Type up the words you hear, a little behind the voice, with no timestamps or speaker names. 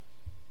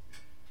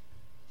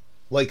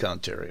Lake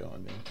Ontario, I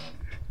mean.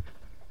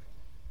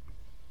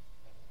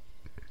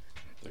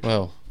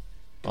 Well,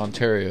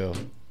 Ontario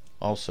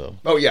also.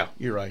 Oh, yeah,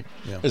 you're right.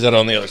 Yeah, Is that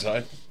on the other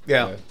side?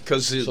 yeah,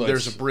 because So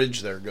there's a it's-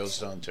 bridge there goes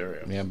to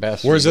Ontario. Yeah,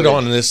 Bass Where's it Bridge,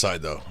 on this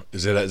side, though?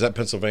 Is that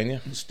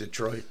Pennsylvania? It's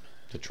Detroit.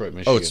 Detroit,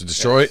 Michigan. Oh, it's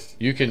Detroit?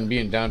 You can be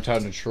in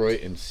downtown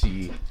Detroit and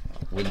see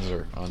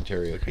Windsor,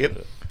 Ontario.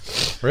 Canada.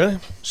 Really?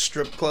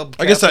 Strip club.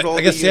 I guess capital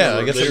of the yeah, I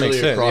universe. guess that Literally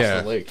makes sense. across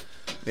Yeah. the lake.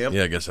 Yep.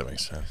 Yeah, I guess that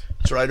makes sense.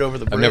 It's right over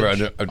the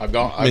bridge. I've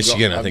gone.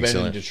 Michigan, I've I think been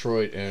so. in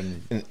Detroit,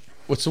 and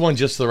What's the one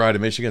just to the right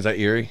of Michigan? Is that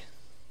Erie?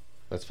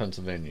 that's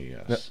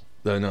Pennsylvania. Yes.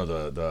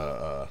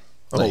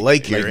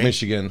 Lake Erie.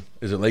 Michigan.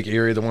 Is it Lake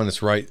Erie, the one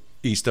that's right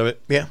east of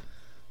it? Yeah.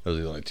 Those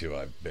are the only two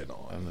I've been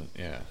on. And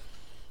yeah.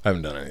 I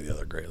haven't done any of the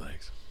other Great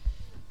Lakes.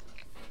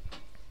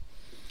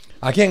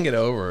 I can't get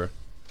over.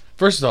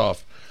 First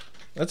off,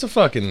 that's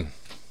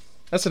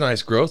a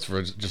nice growth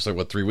for just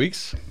like 3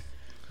 weeks.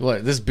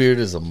 What? This beard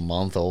is a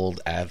month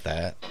old at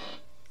that.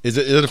 Is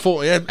it a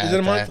full? Yeah, is At it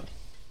a month?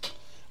 that.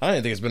 I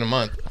didn't think it's been a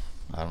month.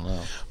 I don't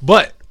know.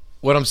 But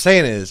what I'm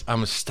saying is,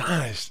 I'm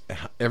astonished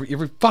at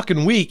every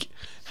fucking week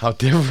how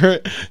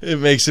different it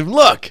makes him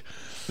look.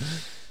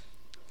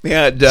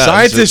 Yeah, it does.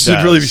 Scientists It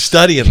should really be does.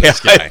 studying this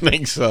guy. I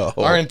think so.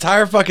 Our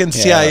entire fucking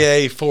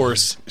CIA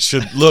force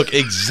should look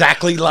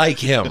exactly like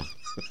him.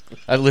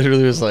 I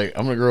literally was like,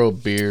 I'm gonna grow a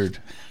beard.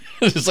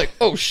 It's like,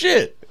 oh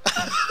shit.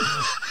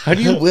 How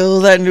do you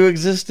will that into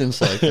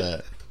existence like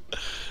that?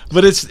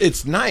 But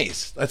it's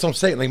nice. That's what I'm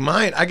saying. Like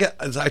mine, I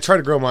try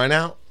to grow mine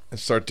out and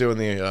start doing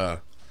the, I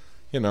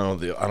don't know,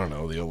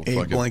 the old Abe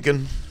fucking,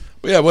 Lincoln.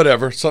 yeah,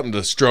 whatever, something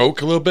to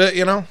stroke a little bit,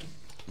 you know.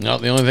 No,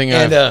 the only thing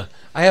And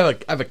I have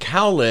a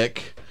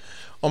cowlick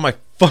on my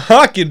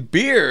fucking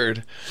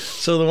beard,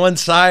 so the one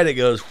side it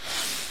goes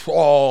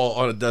all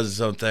on, it does its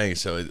own thing,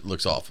 so it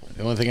looks awful.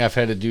 the only thing I've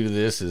had to do to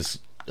this is,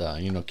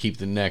 keep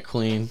the neck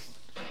clean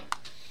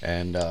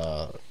and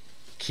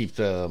keep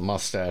the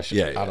mustache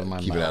out of my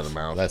mouth. Keep it out of the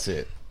mouth. That's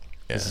it.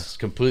 Yeah. This is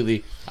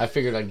completely. I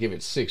figured I'd give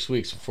it 6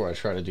 weeks before I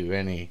try to do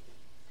any.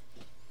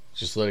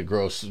 Just let it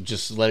grow.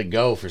 Just let it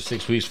go for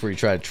 6 weeks before you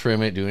try to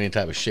trim it, do any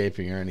type of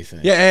shaping or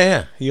anything.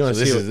 Yeah. You So want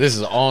to see? this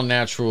is all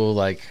natural.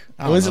 Like,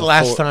 When's the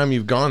last time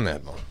you've gone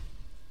that long?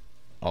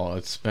 Oh,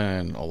 it's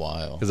been a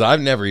while. Because I've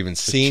never even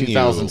seen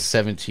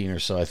 2017 or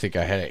so. I think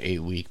I had an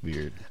 8-week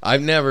beard.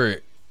 I've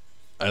never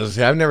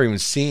even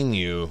seen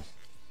you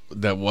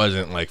that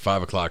wasn't like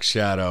 5 o'clock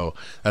shadow.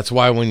 That's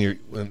why when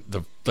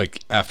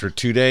after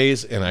 2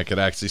 days and I could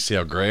actually see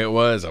how gray it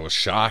was, I was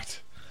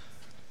shocked.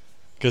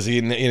 Because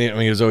he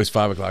was always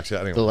 5 o'clock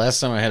shadow. Anyway. The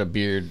last time I had a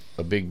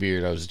big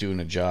beard, I was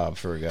doing a job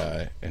for a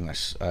guy, and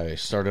I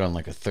started on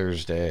like a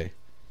Thursday.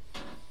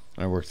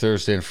 I worked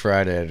Thursday and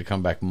Friday. I had to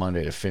come back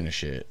Monday to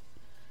finish it.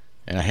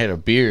 And I had a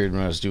beard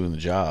when I was doing the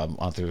job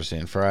on Thursday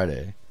and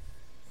Friday.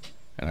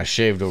 And I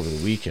shaved over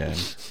the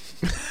weekend.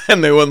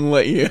 And they wouldn't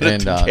let you in.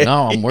 And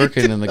now I'm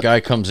working, and the guy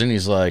comes in.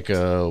 He's like,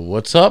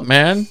 "What's up,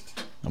 man?"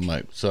 I'm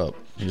like, "What's up?"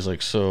 He's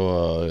like,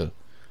 "So,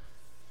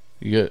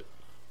 you get."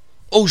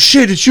 Oh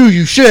shit! It's you.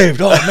 You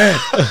shaved. Oh man.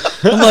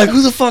 I'm like,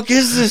 who the fuck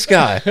is this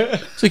guy?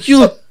 It's like you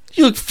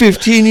look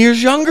 15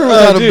 years younger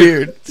without a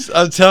beard.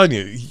 I'm telling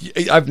you,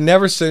 I've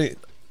never seen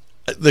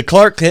the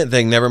Clark Kent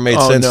thing. Never made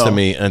sense to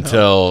me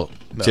until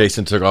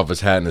Jason took off his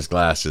hat and his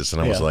glasses,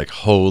 and I was like,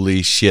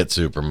 "Holy shit,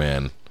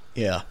 Superman!"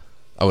 Yeah.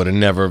 I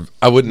wouldn't been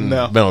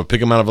able to pick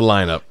him out of a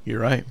lineup. You're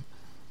right.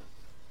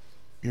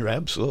 You're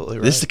absolutely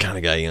right. This is the kind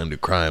of guy you undo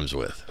crimes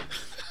with.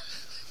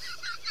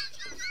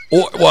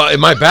 Or, well, it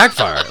might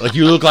backfire. Like,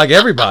 you look like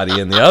everybody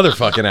in the other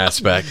fucking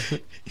aspect.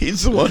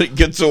 He's the one that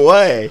gets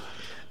away.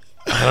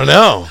 I don't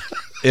know.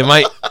 It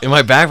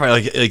might backfire.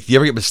 Like you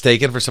ever get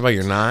mistaken for somebody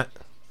you're not?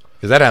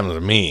 Because that happens to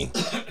me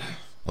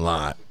a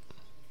lot.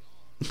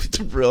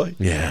 Really?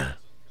 Yeah.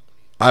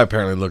 I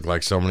apparently look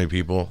like so many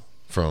people,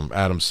 from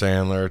Adam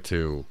Sandler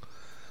to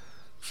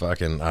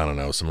fucking, I don't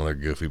know, some other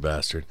goofy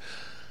bastard.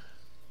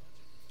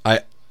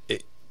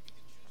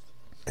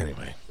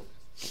 Anyway.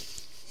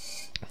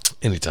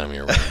 Anytime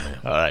you're around, man.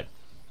 All right.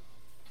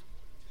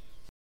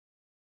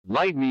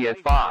 Light me at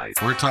 5.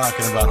 We're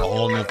talking about a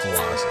whole new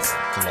philosophy.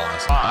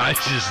 I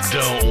just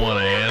don't want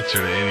to answer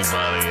to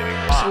anybody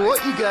anymore. So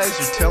what you guys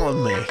are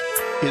telling me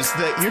is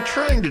that you're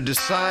trying to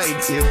decide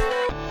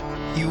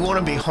if you want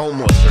to be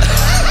homeless or not.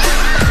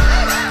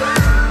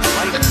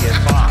 Light me at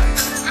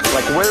 5.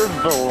 Like, where's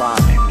the line?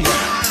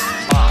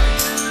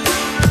 5.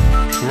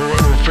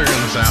 We're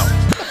figuring this out.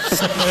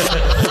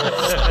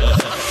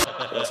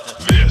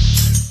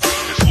 This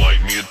is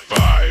Light Me at 5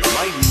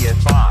 Light me at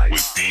 5.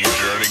 with Dean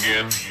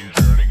Jernigan,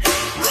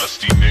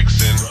 Rusty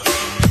Nixon,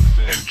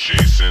 and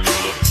Jason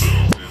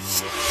LaFoon.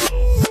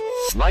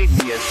 Light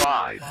me at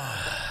 5.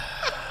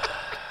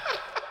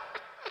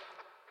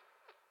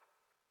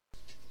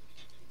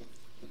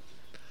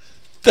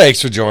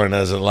 Thanks for joining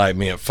us at Light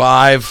Me at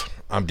 5.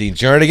 I'm Dean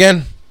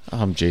Jernigan.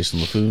 I'm Jason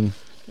LaFoon.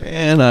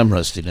 And I'm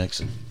Rusty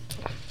Nixon.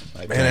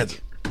 Man, it's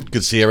good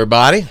to see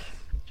everybody.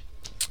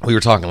 We were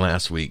talking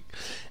last week,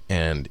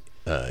 and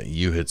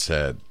you had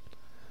said,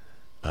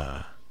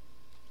 I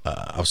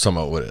was talking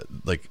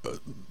about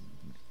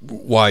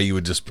why you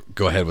would just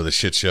go ahead with a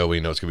shit show when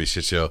you know it's gonna be a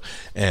shit show.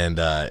 And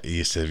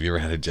you said, "Have you ever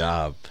had a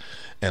job?"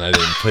 And I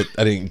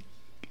didn't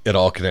at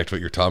all connect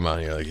what you're talking about.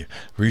 And you're like,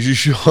 "Where you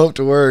show up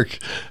to work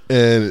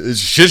and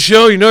it's a shit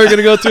show? You know you're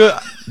gonna go through it."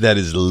 That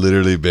has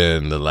literally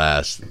been the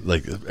last,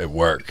 like at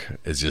work.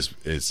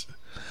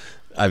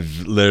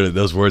 I've literally,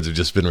 those words have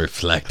just been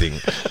reflecting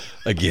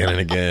again and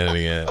again and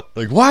again.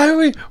 Like, why do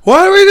we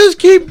just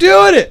keep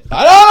doing it?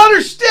 I don't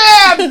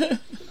understand.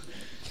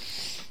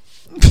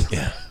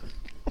 Yeah.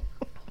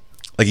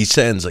 Like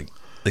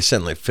they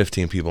send like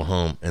 15 people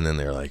home, and then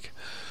they're like,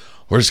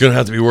 "We're just gonna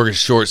have to be working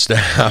short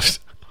staffed."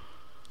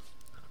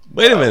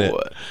 Wait a minute.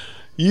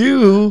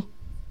 We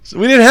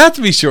didn't have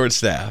to be short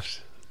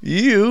staffed.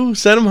 You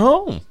sent them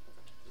home.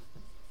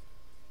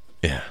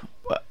 Yeah.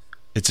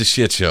 It's a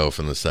shit show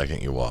from the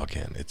second you walk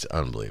in. It's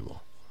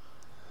unbelievable.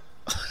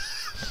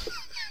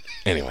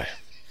 Anyway.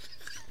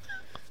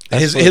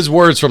 His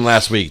words from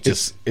last week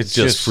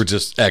were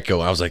just echo.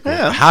 I was like,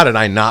 how did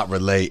I not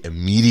relate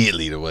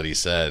immediately to what he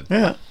said?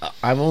 Yeah.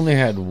 I've only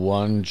had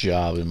one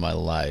job in my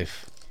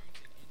life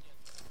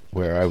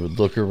where I would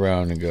look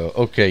around and go,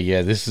 okay,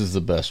 yeah, this is the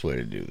best way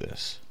to do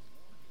this.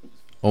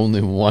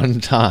 Only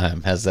one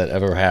time has that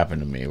ever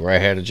happened to me, where I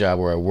had a job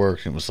where I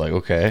worked and it was like,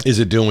 okay. Is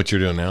it doing what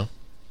you're doing now?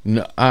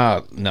 No.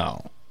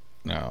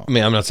 I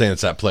mean, I'm not saying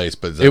it's that place,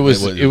 but it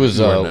was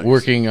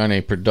working on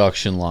a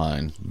production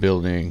line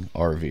building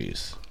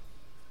RVs.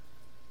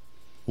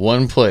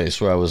 One place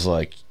where I was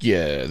like,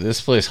 yeah, this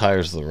place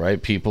hires the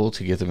right people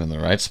to get them in the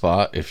right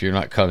spot. If you're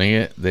not cutting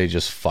it, they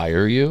just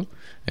fire you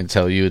and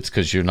tell you it's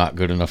because you're not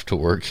good enough to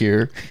work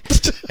here.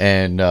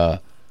 And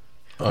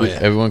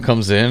everyone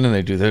comes in and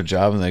they do their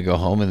job and they go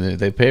home and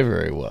they pay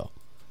very well.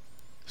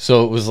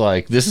 So it was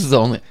like, this is the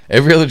only...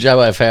 Every other job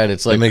I've had,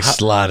 it's like... It makes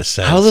a lot of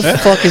sense. How the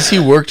fuck has he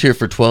worked here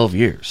for 12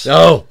 years?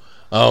 Oh,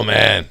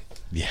 man.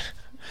 Yeah.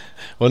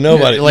 Well,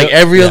 nobody...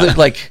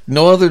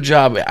 no other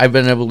job I've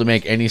been able to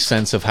make any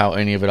sense of how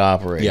any of it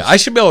operates. Yeah, I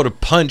should be able to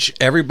punch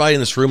everybody in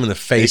this room in the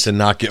face and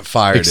not get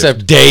fired.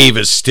 Except Dave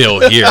is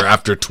still here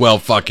after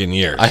 12 fucking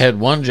years. I had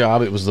one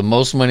job. It was the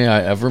most money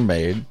I ever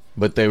made,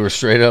 but they were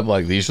straight up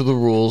like, these are the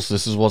rules.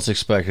 This is what's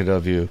expected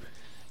of you.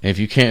 And if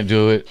you can't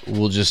do it,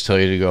 we'll just tell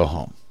you to go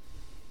home.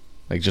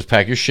 Like, just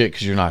pack your shit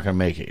because you're not going to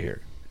make it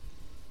here.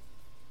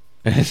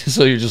 And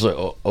so you're just like,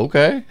 oh,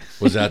 okay.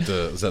 Was that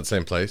the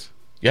same place?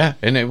 Yeah,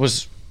 and it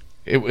was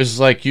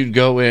like you'd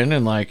go in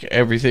and like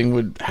everything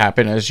would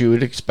happen as you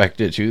would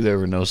expect it to. There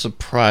were no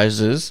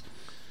surprises,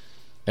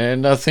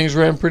 and things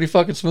ran pretty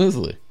fucking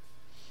smoothly.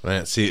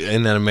 Man, see,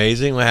 isn't that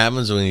amazing? What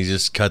happens when you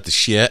just cut the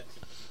shit?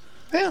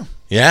 Yeah.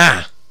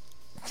 Yeah.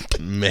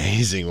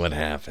 Amazing what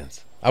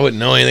happens. I wouldn't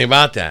know anything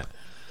about that.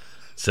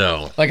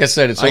 So, like I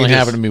said, it's only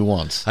happened to me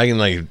once. I can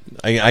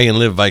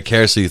live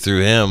vicariously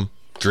through him,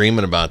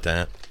 dreaming about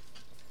that.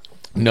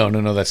 No,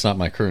 that's not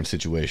my current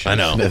situation. I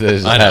know. That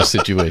is a past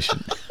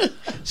situation.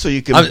 So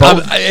you can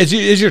as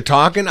you're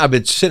talking, I've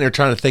been sitting there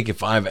trying to think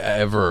if I've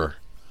ever...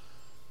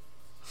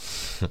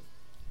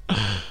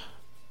 I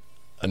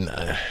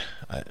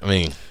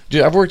mean...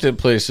 Dude, I've worked at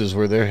places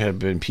where there have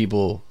been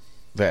people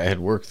that had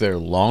worked there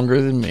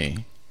longer than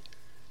me,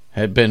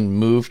 had been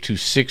moved to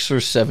 6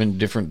 or 7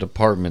 different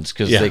departments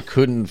because they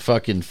couldn't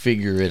fucking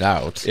figure it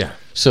out. Yeah.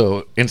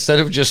 So instead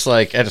of just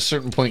like, at a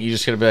certain point, you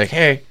just gotta be like,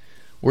 hey,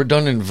 we're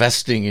done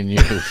investing in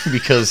you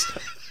because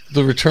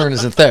the return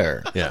isn't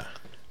there. Yeah.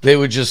 They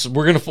would just,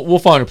 we'll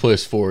find a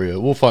place for you.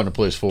 We'll find a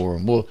place for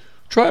them. We'll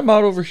try them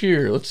out over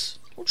here. Let's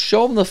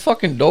show them the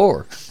fucking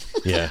door.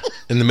 Yeah.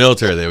 In the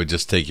military, they would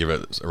just take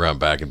you around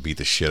back and beat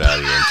the shit out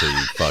of you until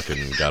you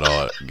fucking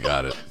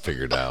got it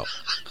figured out.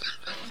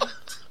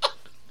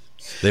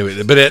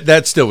 But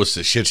that still was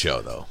a shit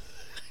show, though.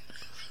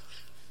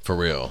 For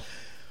real.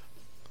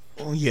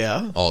 Well,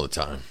 yeah. All the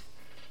time.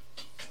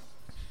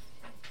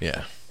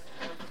 Yeah.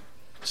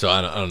 So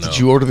I don't know. Did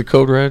you order the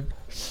Code Red?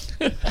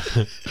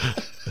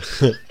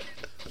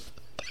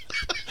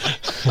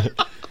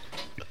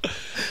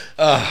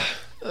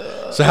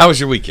 So how was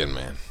your weekend,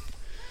 man?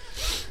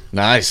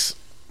 Nice.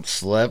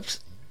 Slept.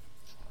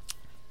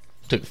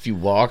 Took a few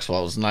walks while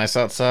it was nice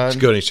outside. Did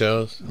you go to any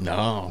shows?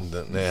 No.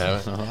 They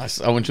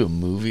haven't? I went to a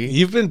movie.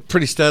 You've been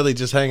pretty steadily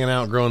just hanging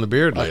out, growing the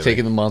beard lately. I've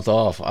taken the month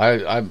off.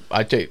 I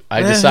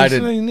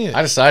decided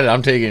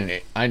I'm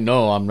taking. I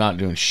know I'm not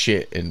doing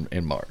shit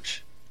in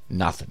March.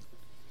 Nothing.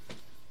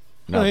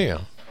 Oh, there you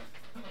go.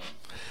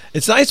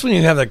 It's nice when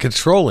you have that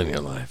control in your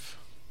life.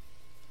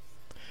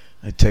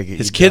 I take it.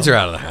 His kids are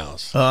out of the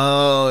house.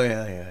 Oh,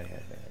 yeah.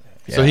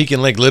 So he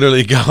can like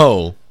literally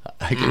go.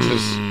 I can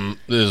just.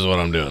 This is what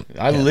I'm doing.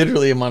 I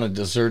literally am on a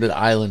deserted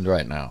island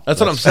right now. That's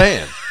what I'm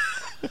saying.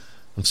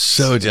 I'm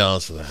so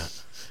jealous of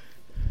that.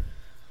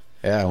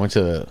 Yeah, I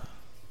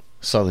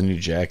saw the new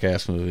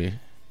Jackass movie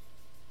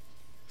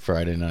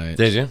Friday night.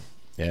 Did you?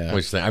 Yeah. What'd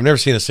you think? I've never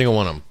seen a single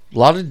one of them. A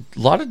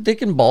lot of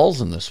dick and balls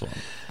in this one.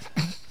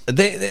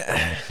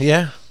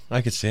 Yeah,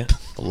 I could see it.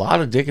 A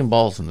lot of dick and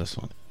balls in this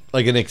one.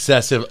 Like an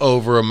excessive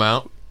over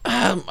amount.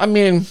 I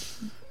mean,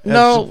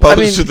 No,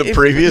 opposed to the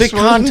previous the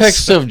ones?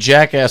 context of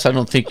Jackass, I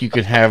don't think you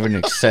could have an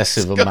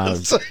excessive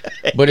amount of.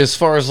 But as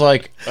far as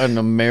like an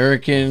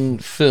American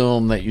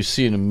film that you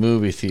see in a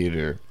movie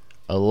theater,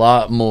 a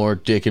lot more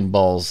dick and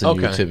balls than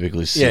you would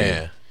typically see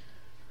Yeah.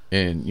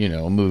 in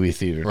a movie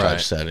theater type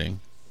Right.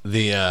 setting.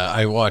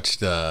 I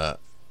watched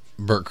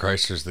Bert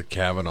Kreischer's The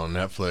Cabin on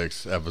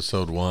Netflix,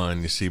 episode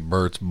 1. You see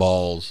Bert's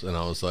balls, and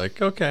I was like,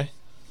 okay,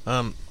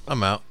 I'm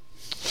out.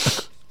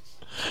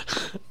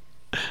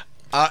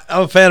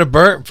 I'm a fan of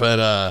Bert,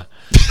 but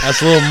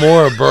that's a little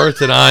more of Bert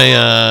than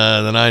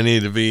I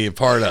need to be a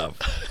part of.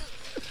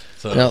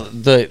 So Now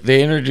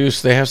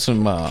they have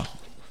some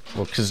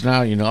because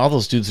now all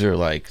those dudes are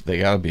like they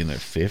got to be in their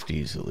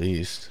 50s at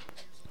least,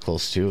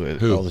 close to it.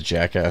 Who? All the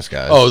Jackass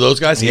guys. oh, those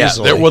guys, yeah,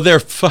 Easily. they're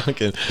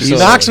fucking. Easily.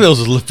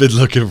 Knoxville's been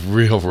looking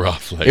real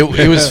rough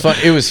lately. It was fun.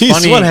 It was He's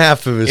funny. one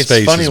half of his it's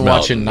face funny is watching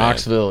melting, man.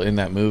 Knoxville in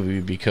that movie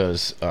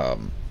because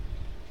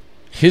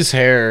his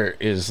hair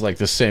is like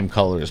the same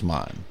color as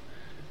mine.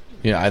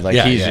 I like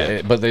Yeah, he's.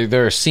 yeah. But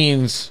there are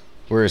scenes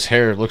where his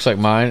hair looks like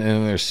mine, and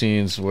then there's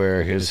scenes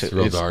where It's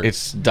real dark.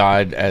 it's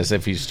dyed as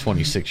if he's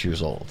 26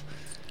 years old.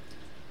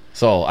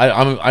 So I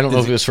don't know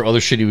if it was for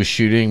other shit he was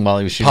shooting while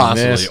he was shooting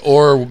Possibly, this.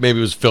 or maybe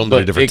it was filmed at a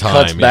But different it time.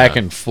 cuts back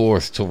yeah. and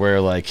forth to where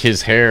like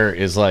his hair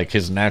is like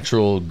his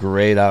natural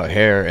grayed out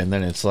hair, and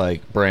then it's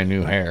like brand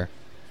new hair.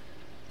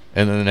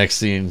 And then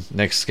the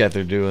next sketch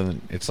they're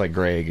doing, it's like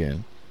gray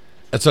again.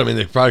 That's what I mean.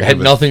 They probably It had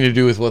could've nothing to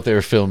do with what they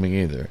were filming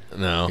either.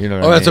 been- No, You know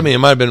what oh, I that's what I mean? mean. It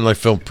might have been like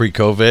filmed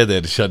pre-COVID. They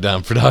had to shut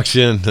down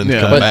production and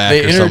Yeah. come But back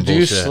they or some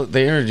introduced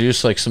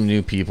bullshit. like some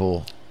new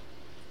people,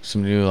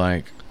 some new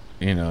like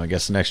I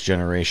guess next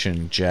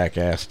generation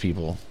Jackass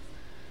people,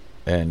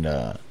 and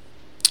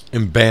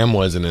And Bam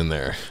wasn't in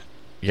there.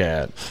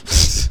 yeah,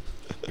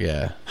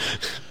 yeah,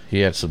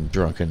 he had some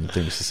drunken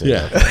things to say.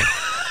 Yeah. about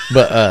that.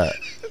 But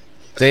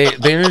they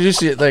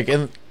introduced it like,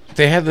 and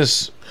they had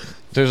this.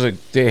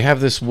 They have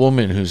this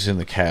woman who's in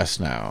the cast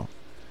now,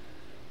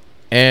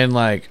 and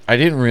like I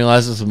didn't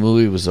realize that the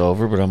movie was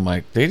over, but I'm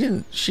like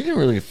she didn't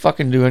really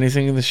fucking do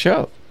anything in the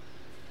show.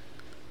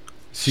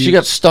 She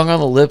got stung on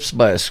the lips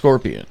by a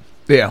scorpion,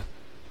 Yeah.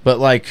 but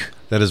like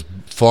That is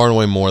far and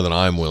away more than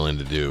I'm willing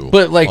to do.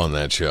 But, like, on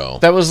that show,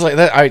 that was like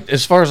that.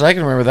 As far as I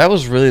can remember, that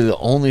was really the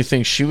only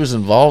thing she was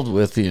involved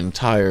with the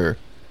entire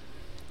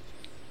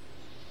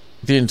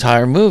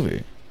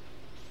movie.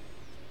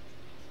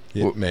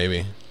 Yeah,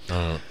 maybe. I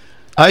don't know.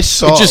 I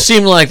saw. It just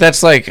seemed like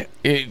that's like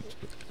it.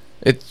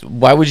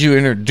 Why would you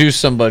introduce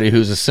somebody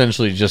who's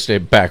essentially just a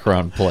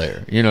background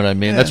player? You know what I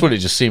mean? Yeah. That's what it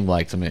just seemed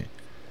like to me.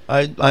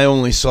 I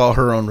only saw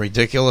her on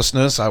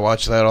Ridiculousness. I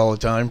watch that all the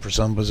time for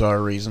some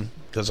bizarre reason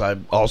because I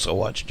also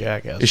watch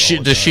Jackass. Does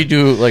all the she time.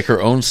 do like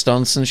her own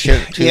stunts and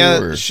shit too? Yeah,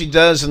 or? she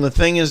does. And the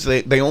thing is,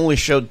 they only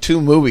showed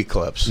 2 movie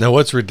clips, Now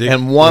what's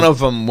ridiculous? and one of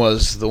them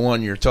was the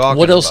one you're talking.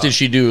 What else about. did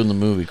she do in the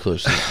movie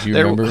clips? Do you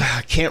There- remember?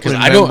 I can't 'Cause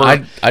remember.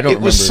 I don't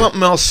It was remember.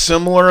 something else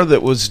similar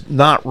that was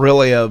not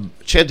really a.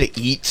 She had to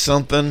eat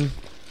something,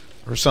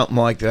 or something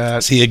like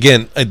that. See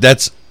again,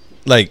 that's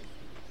like.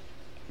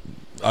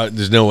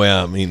 There's no way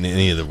I'm eating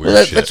any of the weird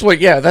Well, shit. that's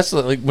what. Yeah, that's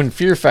like when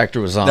Fear Factor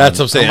was on. That's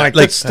what I'm saying. like,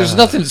 Like, there's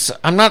nothing.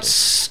 I'm not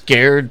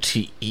scared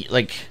to eat.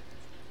 Like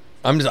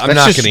I'm that's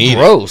not just gonna eat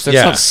gross. it. That's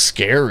Yeah. not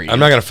scary. I'm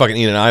not gonna fucking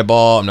eat an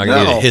eyeball. I'm not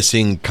gonna eat No. a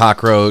hissing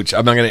cockroach.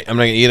 I'm not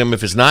gonna eat them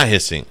if it's not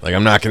hissing. Like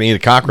I'm not gonna eat a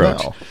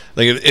cockroach. No.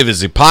 Like if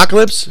it's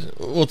apocalypse,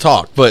 we'll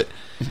talk. But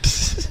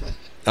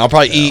I'll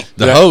probably eat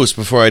the Yeah. host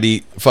before I'd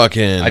eat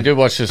fucking. I did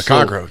watch this a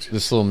cockroach.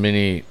 this little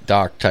mini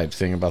doc type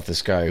thing about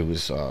this guy who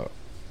was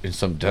in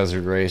some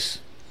desert race,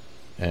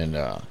 and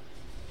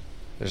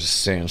there's a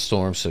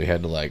sandstorm, so he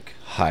had to like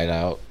hide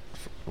out.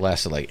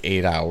 Lasted like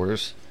 8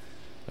 hours,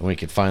 and when he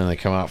could finally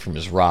come out from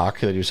his rock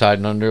that he was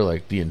hiding under,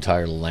 like the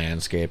entire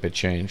landscape had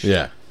changed.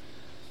 Yeah.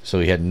 So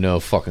he had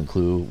no fucking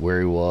clue where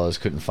he was,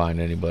 couldn't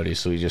find anybody,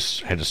 so he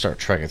just had to start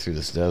trekking through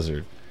this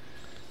desert.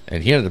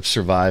 And he ended up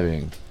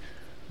surviving,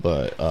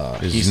 but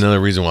There's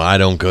another reason why I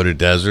don't go to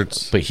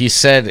deserts. but he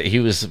said he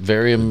was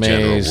very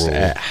amazed rule.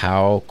 at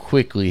how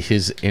quickly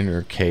his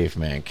inner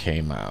caveman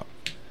came out.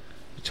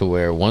 To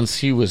where once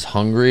he was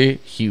hungry,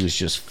 he was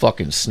just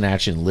fucking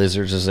snatching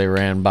lizards as they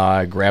ran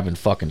by, grabbing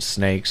fucking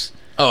snakes,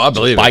 Oh, I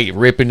believe it.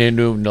 ripping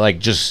into them, like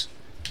just.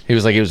 He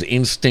was like, it was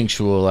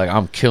instinctual, like,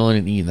 I'm killing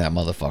and eating that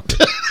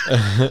motherfucker.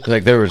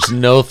 Like, there was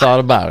no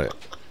thought about it.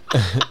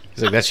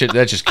 He's like,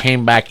 that just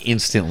came back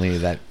instantly.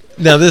 That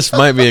Now this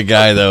might be a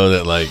guy though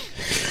that like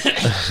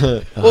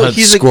hunts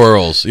he's a-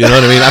 squirrels. You know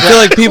what I mean? I feel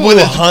like people who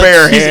hunt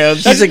bare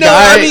hands. he's a No,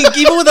 guy. I mean,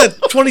 even with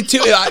a 22,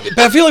 but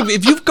I feel like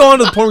if you've gone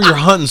to the point where you're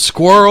hunting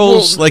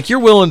squirrels, like you're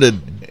willing to.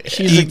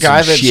 He's a eat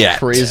guy some that's shit.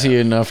 crazy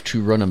enough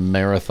to run a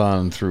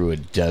marathon through a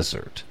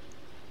desert.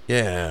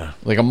 Yeah.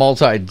 Like a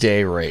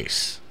multi-day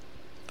race.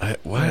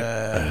 What?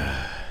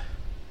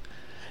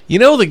 You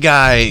know the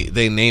guy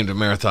they named a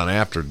marathon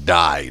after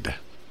died.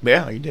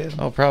 Yeah, he did.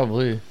 Oh,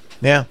 probably.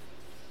 Yeah.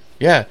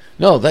 Yeah.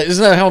 No,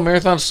 isn't that how a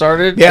marathon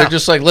started? Yeah. They're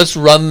just like, let's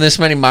run this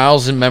many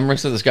miles in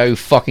remembrance of this guy who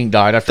fucking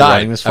died after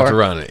running this far. after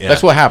running it, yeah.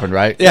 That's what happened,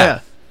 right? Yeah.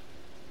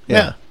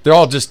 Yeah. They're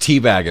all just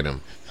teabagging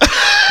him.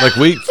 Like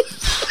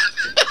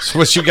so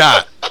what you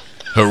got?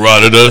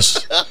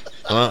 Herodotus.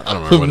 Well, I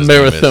don't remember what his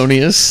name is.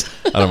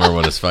 Marathonius. I don't remember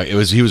what his fight.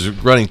 He was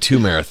running 2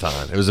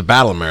 marathon. It was a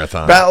battle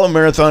marathon. Battle of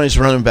Marathon. He's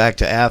running back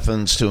to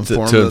Athens to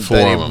inform them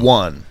that he him.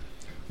 won.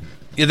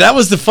 Yeah, that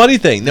was the funny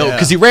thing. No,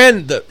 because he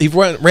ran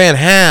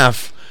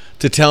half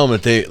to tell him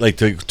that they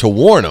to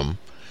warn him.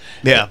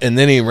 Yeah. And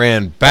then he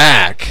ran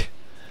back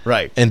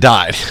Right. and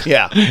died.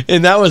 Yeah.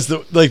 And that was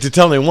to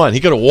tell him they won.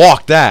 He could have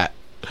walked that.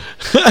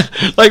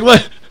 Like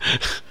what?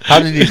 How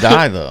did he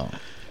die though?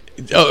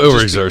 Oh,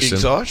 overexertion.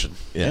 Exhaustion.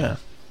 Yeah.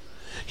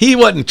 He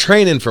wasn't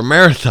training for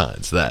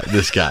marathons.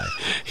 This guy.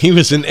 He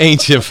was an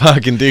ancient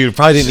fucking dude. Who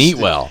probably didn't eat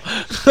well.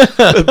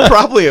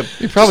 Probably a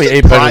He probably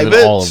ate better than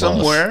private all of us.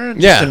 somewhere.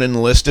 Just Yeah. an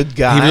enlisted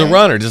guy. He was a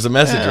runner, just a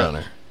message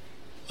runner.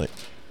 Like,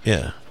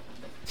 yeah.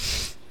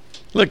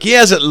 Look, he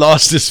hasn't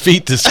lost his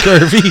feet to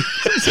scurvy.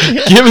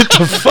 Give it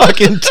to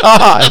fucking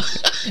Todd.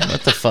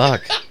 What the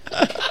fuck?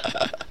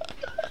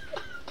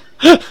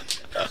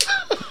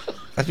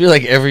 I feel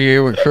like every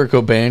year when Kurt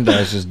Cobain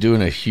dies, just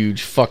doing a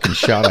huge fucking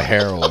shot of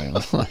heroin.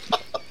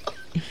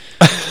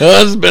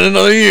 It's been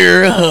another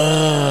year.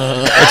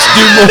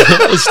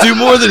 Let's do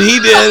more than he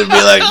did and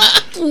be like,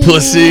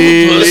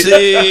 Pussy.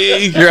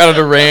 You're out of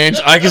the range.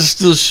 I can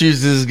still shoot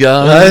this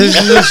guy.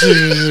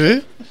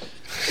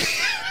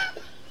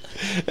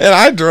 and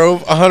I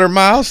drove 100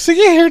 miles to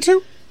get here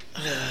too.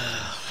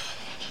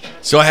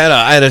 So I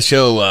had a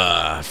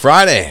show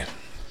Friday,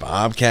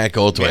 Bobcat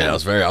Goldthwait. I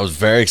was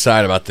very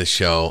excited about this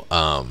show.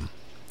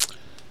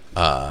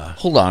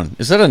 Hold on.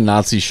 Is that a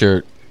Nazi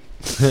shirt?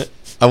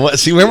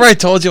 See, remember I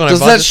told you when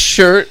Does I bought that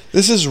shirt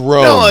this is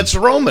Rome. No, it's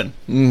Roman.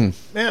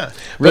 Yeah.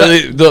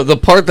 really the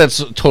part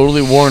that's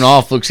totally worn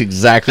off looks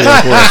exactly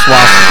like where a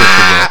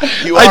swastika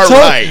should go? You are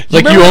right.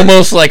 Like you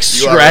almost like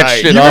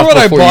scratched right. it You off remember when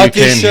I before bought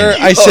you this came shirt?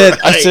 here. I said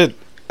right.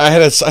 I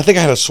think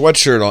I had a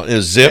sweatshirt on. It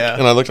was zipped, Yeah.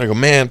 and I looked like,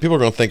 man, people are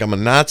gonna think I'm a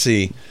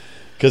Nazi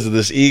because of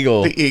this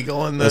eagle. The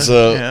eagle and the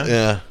So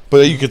yeah.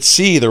 But you could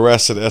see the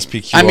rest of the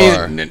SPQR. I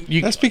mean,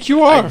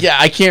 SPQR. Yeah,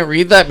 I can't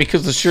read that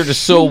because the shirt is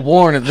so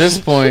worn at this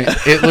point.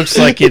 It looks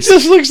like it's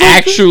just looks like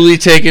actually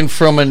taken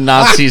from a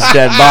Nazi's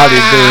dead body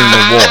during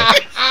the war.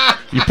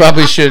 You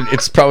probably should.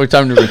 It's probably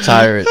time to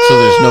retire it so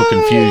there's no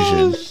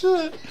confusion.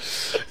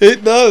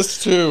 It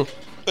does too.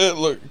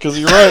 Look, because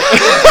you're right.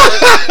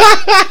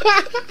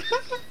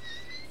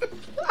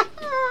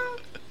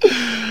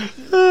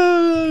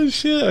 Oh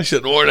shit! I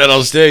shouldn't have worn that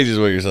on stage. Is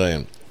what you're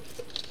saying.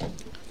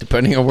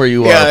 Depending on where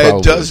you are, Yeah, probably.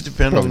 it does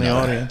depend on Probably the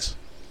not. audience.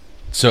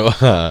 So,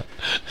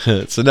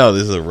 so no,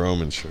 this is a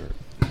Roman shirt.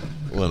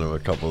 One of a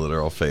couple that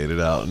are all faded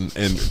out, and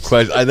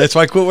that's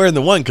why I quit wearing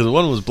the one because the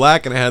one was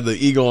black and it had the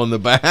eagle on the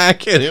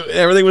back, and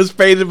everything was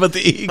faded but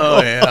the eagle.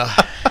 Oh yeah,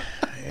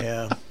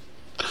 yeah.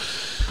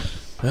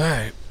 All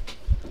right.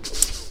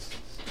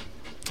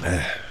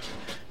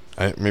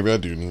 Maybe I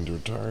do need to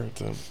retire.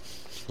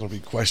 It's gonna be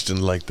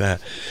questioned like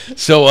that.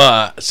 So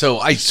I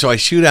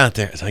shoot out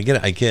there. So I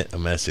get a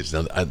message.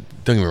 Now,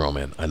 don't get me wrong,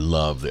 man. I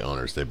love the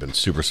owners. They've been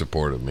super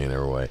supportive of me in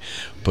every way,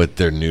 but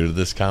they're new to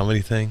this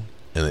comedy thing,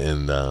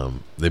 and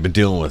they've been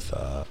dealing with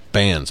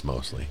bands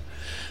mostly.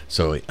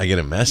 So I get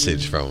a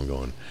message from them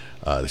going,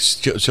 the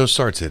show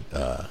starts at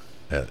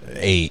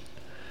 8,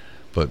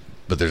 but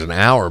there's an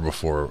hour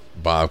before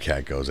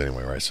Bobcat goes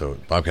anyway, right? So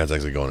Bobcat's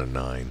actually going at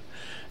 9.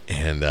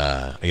 And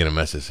I get a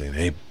message saying,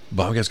 hey,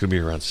 Bobcat's going to be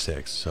around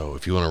 6, so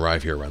if you want to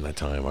arrive here around that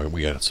time,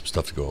 we got some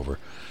stuff to go over.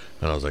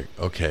 And I was like,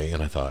 okay.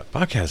 And I thought,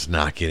 Bobcat's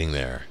not getting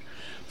there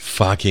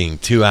fucking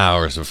 2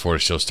 hours before the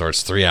show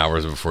starts, 3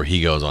 hours before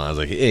he goes on. I was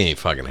like, it ain't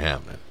fucking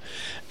happening.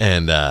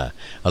 And I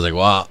was like,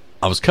 well,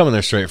 I was coming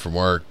there straight from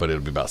work, but it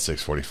would be about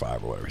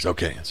 6:45 or whatever. He's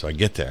okay. So I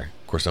get there.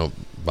 Of course, no,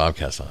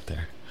 Bobcat's not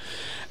there.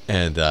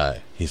 And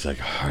he's like,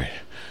 all right,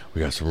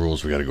 we got some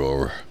rules we got to go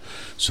over.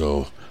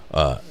 So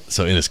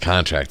in his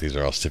contract, these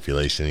are all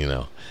stipulation, you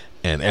know.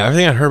 And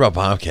everything I heard about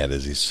Bobcat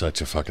is he's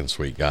such a fucking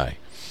sweet guy.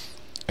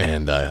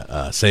 And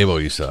Sabo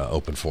used to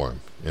open for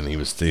him, and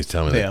he's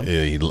telling me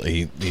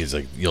that he's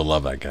like, you'll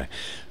love that guy.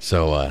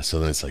 So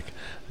then it's like,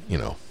 you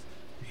know,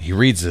 he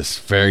reads this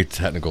very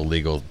technical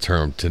legal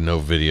term to no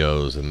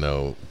videos and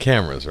no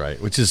cameras, right?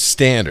 Which is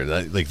standard.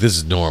 Like this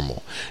is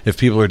normal. If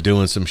people are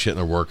doing some shit and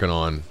they're working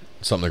on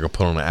something they're going to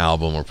put on an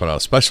album or put out a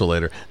special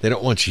later, they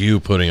don't want you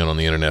putting it on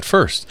the internet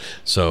first.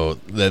 So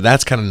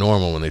that's kind of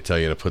normal when they tell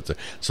you to put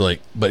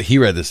but he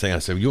read this thing. I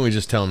said, you want me to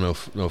just tell him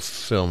no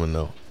film and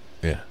no,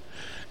 yeah.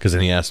 Because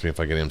then he asked me if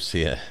I could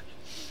MC it.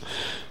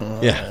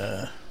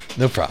 Yeah,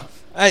 no problem.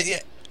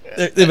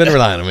 They've been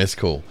relying on me. It's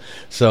cool.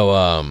 So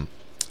I'm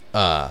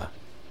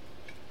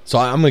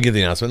going to get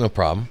the announcement, no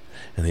problem.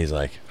 And he's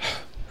like,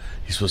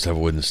 he's supposed to have a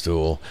wooden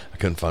stool. I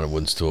couldn't find a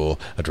wooden stool.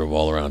 I drove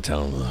all around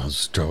town. I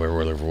was drove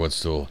everywhere looking for a wooden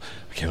stool.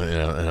 I came in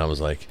and I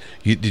was like,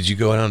 did you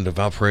go down to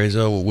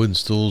Valparaiso with wooden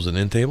stools and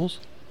end tables?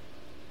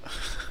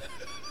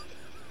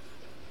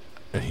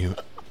 And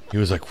he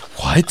was like,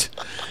 what?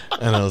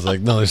 And I was like,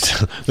 no,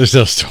 there's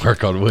no store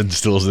called wooden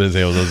stools and end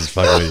tables. I was just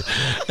fucking with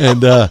you.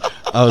 And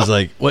I was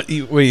like, what do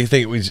you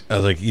think? I was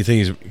like, you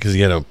think because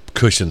he had a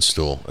cushion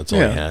stool. That's all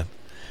he had.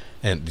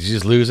 And did you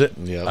just lose it?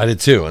 Yep. I did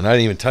too, and I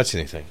didn't even touch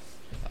anything.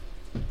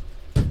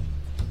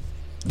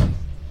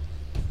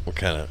 What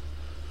kind of?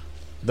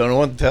 Don't know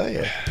what to tell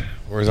you.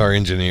 Where's our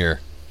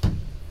engineer?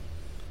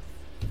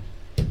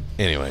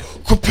 Anyway.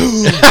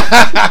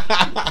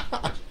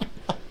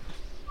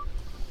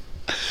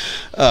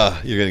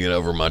 You're gonna get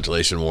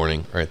overmodulation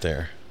warning right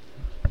there.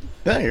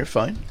 No, you're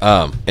fine.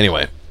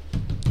 Anyway.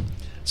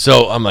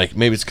 So I'm like,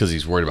 maybe it's because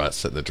he's worried about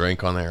setting the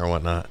drink on there or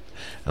whatnot.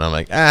 And I'm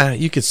like,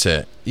 you could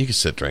set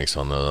drinks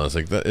on those. I was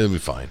like, it'll be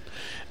fine.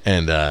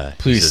 And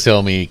Please he says-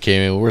 tell me he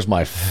came in. Where's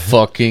my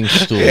fucking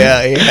stool?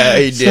 Yeah,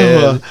 he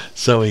did.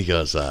 So he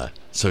goes,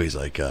 so he's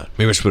like,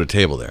 maybe I should put a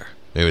table there.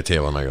 Maybe a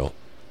table. And I go,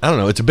 I don't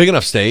know. It's a big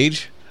enough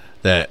stage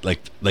that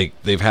like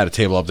they've had a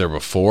table up there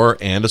before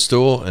and a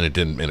stool, and it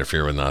didn't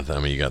interfere with nothing. I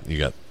mean, you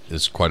got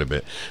it's quite a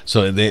bit.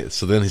 So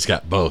then he's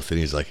got both, and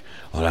he's like,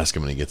 I'll ask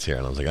him when he gets here.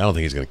 And I was like, I don't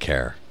think he's gonna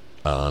care,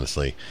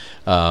 honestly.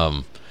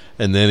 And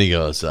then he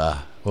goes,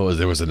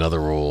 there was another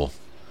rule,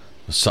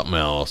 something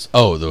else.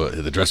 Oh,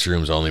 the dressing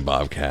room's only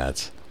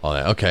Bobcats. All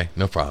that. Okay,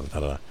 no problem.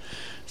 Da-da-da.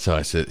 So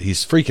I said,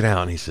 he's freaking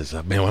out, and he says,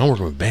 man, when I'm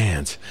working with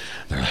bands,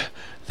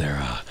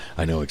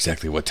 I know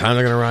exactly what time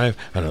they're going to arrive.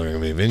 I know they're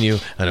going to be in a venue.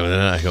 I know. And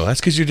I go, that's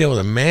because you're dealing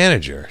with a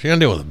manager. You're going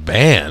to deal with a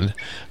band.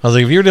 I was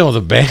like, if you're dealing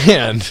with a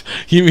band,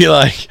 you'd be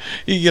like,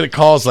 you get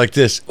calls like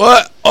this.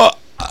 What?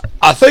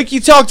 I think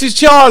you talked to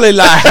Charlie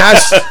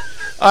last.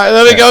 All right,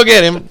 let me go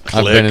get him. I've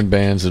Click. been in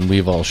bands and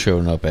we've all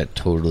shown up at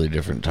totally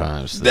different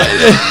times.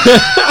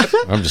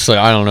 I'm just like,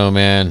 I don't know,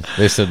 man.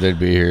 They said they'd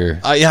be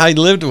here. Yeah, I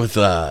lived with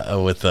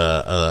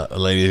a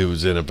lady who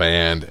was in a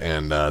band,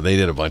 and they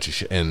did a bunch of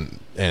shit,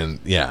 and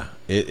yeah,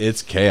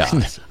 it's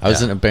chaos. I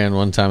was in a band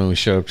one time and we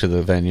showed up to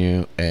the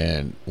venue,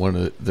 and one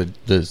of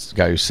this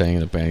guy who's sang in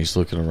the band, he's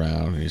looking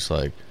around and he's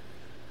like,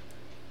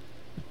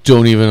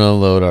 don't even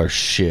unload our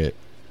shit.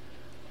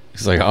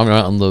 He's like, I'm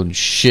not unloading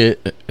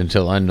shit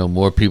until I know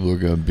more people are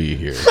going to be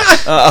here.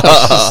 I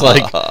was just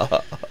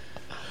like,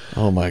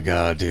 oh my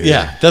God, dude.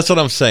 Yeah, that's what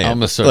I'm saying. I'm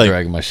going to start Like,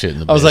 dragging my shit in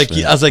the I was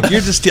basement.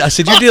 I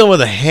said, you're dealing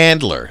with a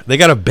handler. They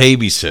got a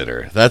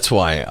babysitter. That's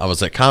why I was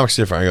like, comics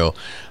different.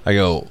 I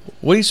go,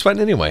 what are you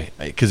sweating anyway?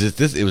 Because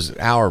it was an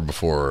hour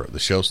before the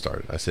show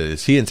started. I said,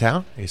 is he in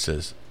town? He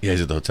says, yeah,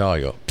 he's at the hotel. I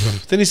go,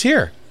 then he's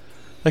here.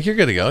 Like, you're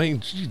good to go.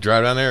 You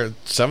drive down there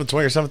at 7:20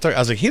 or 7:30. I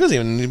was like, he doesn't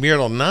even need to be here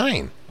till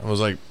 9. I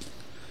was like,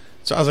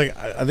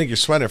 I think you're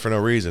sweating for no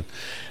reason.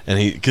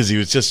 And because he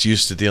was just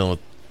used to dealing with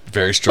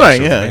very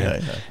structured.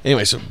 Right, yeah.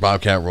 Anyway, so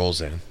Bobcat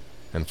rolls in,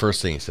 and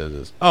first thing he says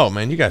is, "Oh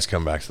man, you guys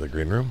come back to the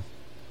green room."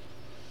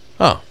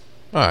 Oh,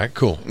 all right,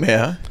 cool.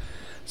 Yeah.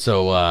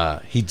 So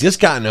he just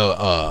gotten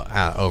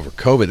out over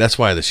COVID. That's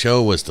why the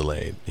show was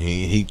delayed.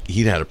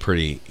 He'd had a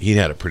pretty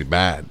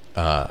bad.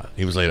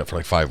 He was laid up for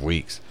like 5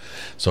 weeks.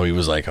 So he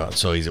was like,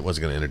 so he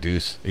wasn't going to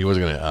introduce. He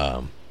wasn't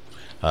going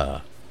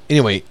to.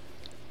 Anyway,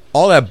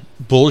 all that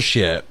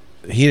bullshit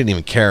he didn't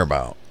even care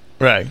about.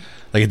 Right.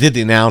 Like, it did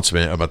the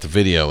announcement about the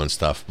video and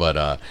stuff,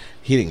 but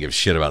he didn't give a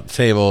shit about the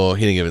table.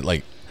 He didn't give it,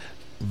 like,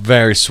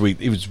 very sweet.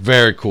 He was a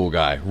very cool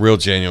guy, real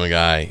genuine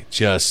guy.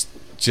 Just.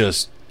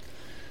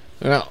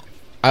 Now,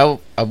 I've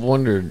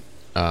wondered,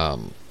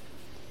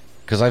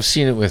 because I've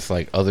seen it with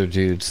like other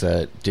dudes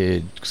that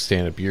did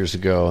stand up years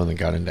ago and then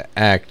got into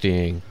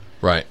acting,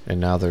 Right. and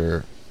now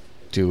they're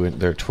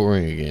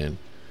touring again.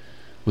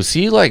 Was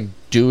he like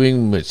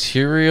doing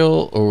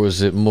material, or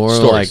was it more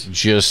Stories. like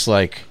just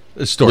like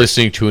Stories.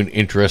 listening to an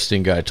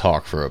interesting guy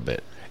talk for a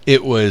bit?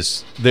 It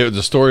was,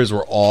 the stories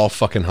were all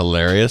fucking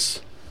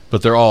hilarious,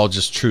 but they're all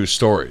just true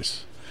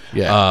stories.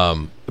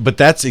 Yeah, But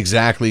that's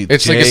exactly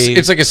it's Jay,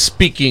 like a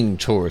speaking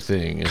tour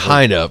thing. It's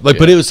kind like, of like, yeah.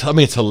 but it was. I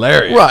mean, it's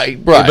hilarious,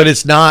 Right. But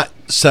it's not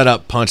set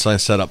up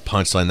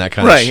punchline, that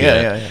kind of Right, shit.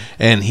 yeah.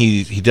 And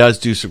he does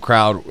do some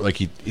crowd, like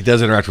he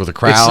does interact with the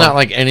crowd. It's not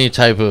like any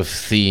type of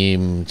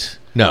themed.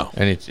 no,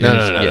 And it's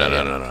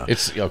no.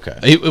 It's okay.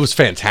 It was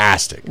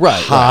fantastic.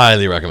 Right,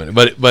 Highly recommended.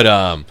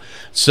 But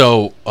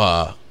so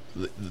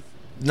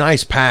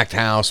nice packed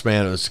house,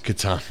 man. It was a good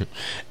time.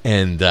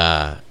 And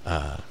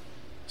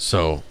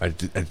so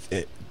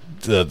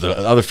the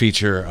other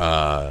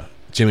feature,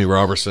 Jimmy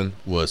Robertson,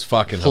 was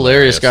fucking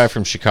Hilarious guy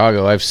from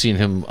Chicago. I've seen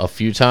him a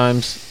few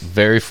times.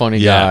 Very funny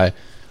Yeah.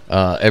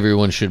 guy.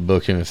 Everyone should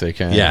book him if they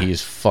can. Yeah.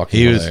 He's fucking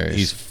hilarious.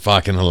 He's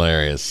fucking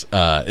hilarious.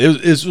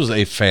 This was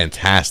a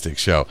fantastic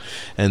show.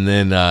 And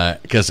then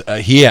because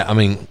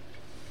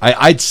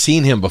I'd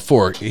seen him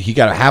before. He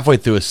got halfway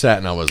through a set,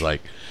 and I was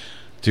like,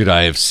 dude,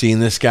 I have seen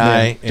this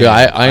guy. Dude,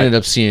 I ended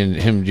up seeing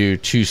him do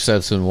 2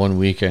 sets in one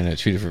weekend at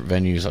 2 different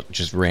venues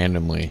just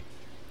randomly,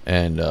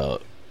 and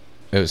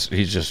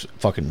he's just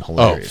fucking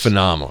hilarious. Oh,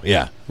 phenomenal!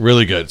 Yeah,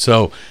 really good.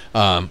 So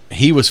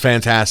he was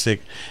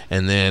fantastic,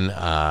 and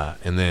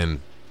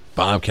then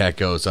Bobcat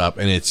goes up,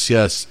 and it's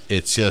just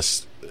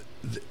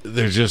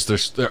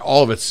they're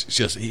all of it's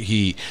just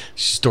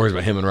stories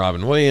about him and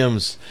Robin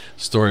Williams.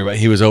 Story about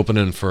he was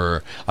opening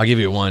for. I'll give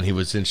you one. He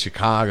was in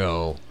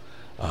Chicago,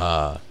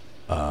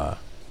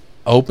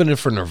 opening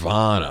for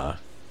Nirvana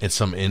at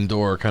some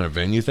indoor kind of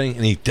venue thing,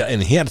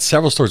 and he had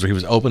several stories where he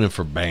was opening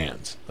for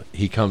bands.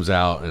 he comes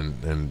out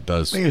and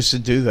does. He used to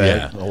do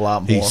that a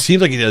lot more. He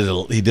seems like he did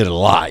it a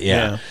lot,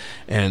 Yeah.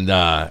 And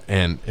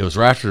it was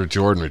right after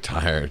Jordan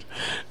retired,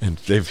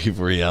 and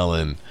people were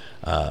yelling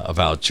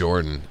about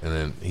Jordan, and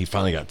then he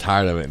finally got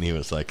tired of it, and he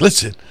was like,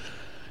 "Listen,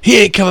 he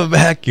ain't coming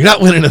back. You're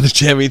not winning another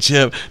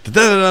championship."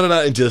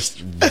 And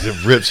just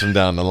rips him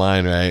down the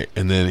line, right?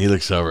 And then he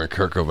looks over, and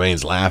Kurt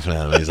Cobain's laughing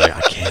at him. He's like,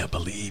 "I can't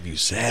believe you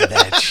said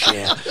that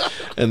shit."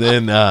 And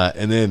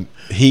then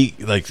he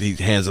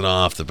hands it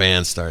off. The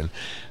band's starting.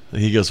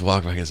 He goes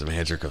walk back, and the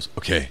manager goes,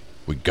 "Okay,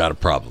 we got a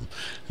problem."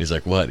 He's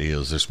like, "What?" He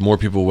goes, "There's more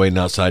people waiting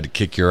outside to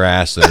kick your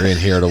ass than are in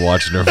here to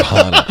watch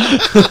Nirvana."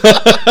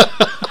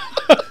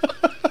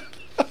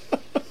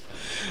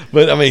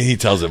 But I mean, he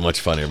tells it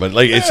much funnier. But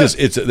like,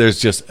 there's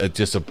just a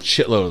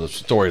shitload of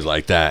stories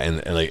like that,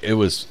 and like it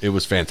was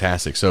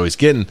fantastic. So he's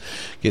getting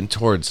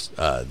towards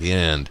the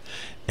end,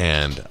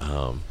 and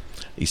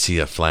you see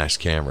a flash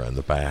camera in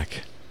the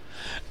back,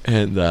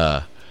 and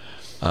and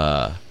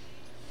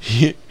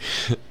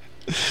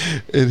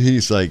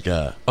he's like,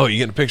 "Oh, you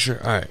getting a picture?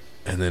 All right."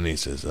 And then he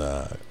says,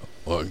 "Well,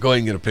 go ahead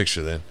and get a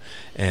picture then."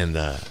 And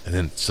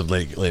then some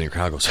lady in the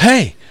crowd goes,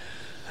 "Hey,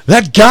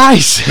 that guy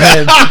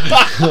said."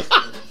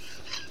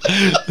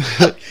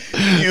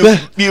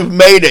 You've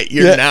made it.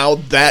 You're now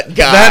that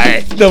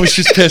guy. No,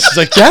 she's pissed. She's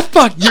like, "That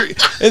fuck."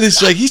 And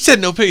it's like he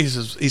said no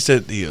pictures. He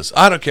goes,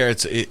 "I don't care."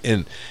 He's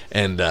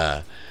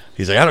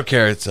like, "I don't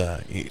care." It's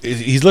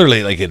he's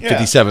literally like at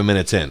 57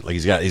 minutes in. Like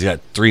he's got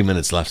 3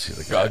 minutes left.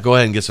 He's like, "Go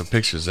ahead and get some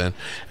pictures then."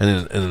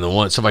 And then the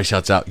one somebody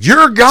shouts out,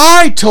 "Your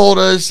guy told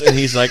us," and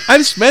he's like, "I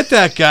just met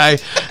that guy,"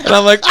 and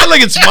I'm like, "What?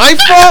 Like it's my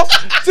fault?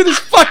 It's in his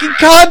fucking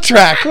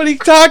contract. What are you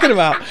talking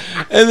about?"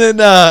 And then.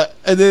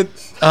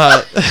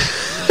 But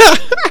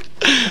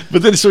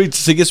then so he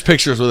gets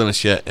pictures with him and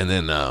shit, and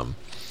then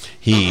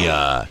he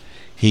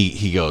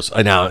goes,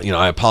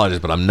 I apologize,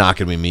 but I'm not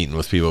going to be meeting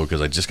with people because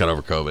I just got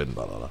over COVID and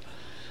blah blah blah.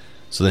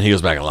 So then he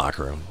goes back in the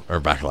locker room,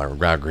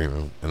 grab green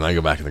room, and I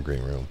go back in the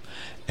green room,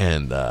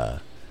 and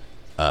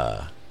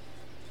I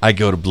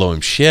go to blow him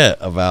shit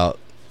about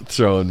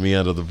throwing me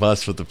under the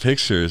bus with the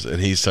pictures,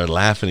 and he started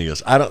laughing. He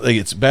goes, "I don't think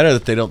it's better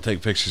that they don't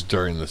take pictures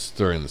during the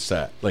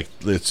set. Like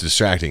it's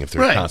distracting if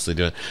they're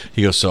constantly doing it."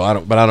 He goes, "So I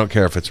don't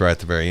care if it's right at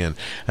the very end."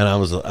 And I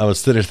was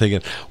sitting there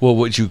thinking, well,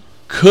 what you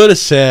could have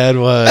said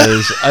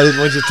was, "I didn't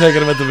want you taking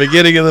them at the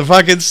beginning of the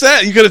fucking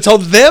set." You could have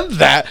told them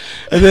that.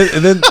 And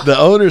then the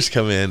owners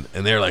come in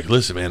and they're like,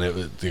 "Listen, man,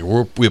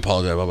 we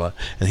apologize, blah blah."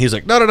 And he's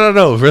like, "No,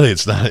 really,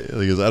 it's not."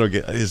 He goes,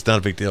 "It's not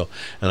a big deal."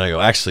 And I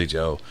go, "Actually,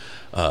 Joe,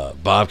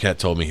 Bobcat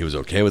told me he was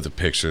okay with the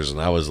pictures," and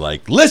I was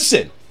like,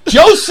 "Listen,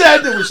 Joe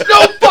said there was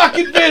no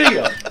fucking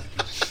video."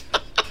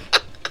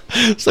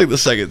 It's like the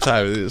second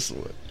time.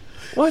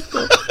 What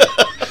the?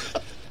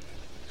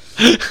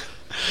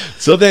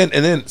 So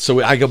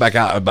I go back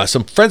out.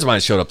 Some friends of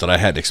mine showed up that I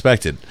hadn't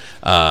expected.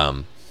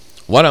 One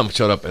of them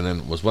showed up and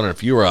then was wondering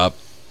if you were up.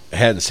 He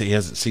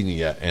hasn't seen you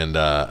yet, and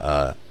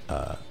so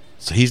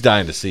he's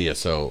dying to see you.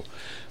 So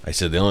I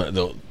said,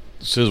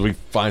 as soon as we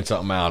find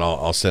something out,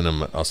 I'll send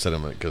him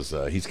because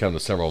he's come to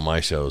several of my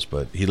shows,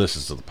 but he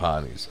listens to the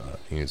pod and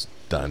he's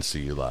dying to see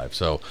you live.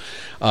 So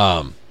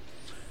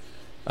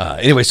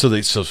anyway, so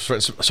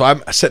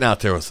I'm sitting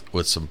out there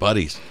with some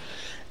buddies,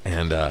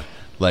 and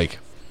like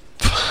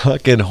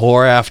fucking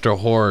whore after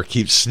whore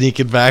keeps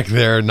sneaking back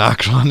there,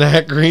 knocking on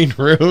that green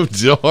room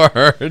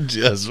door,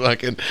 just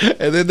fucking,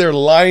 and then they're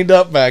lined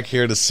up back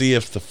here to see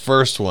if the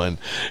first one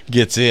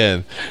gets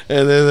in,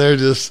 and then they're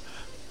just.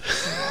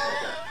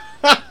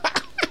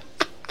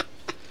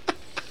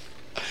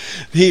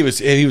 He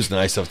was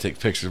nice enough to take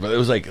pictures, but it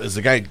was like, as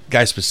the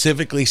guy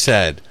specifically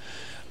said,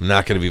 "I'm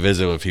not going to be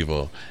visiting with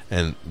people,"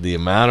 and the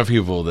amount of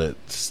people that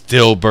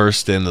still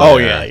burst in there. Oh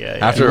yeah.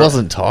 After he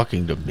wasn't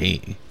talking to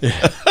me.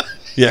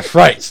 Yeah,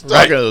 right.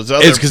 Talking to those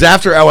other- It's because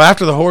after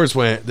the whores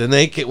went, then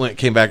they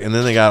came back, and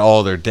then they got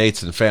all their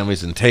dates and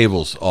families and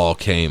tables all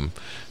came.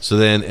 So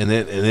then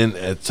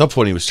at some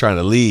point he was trying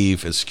to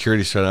leave, and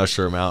security's trying to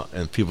usher him out,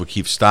 and people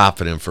keep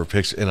stopping him for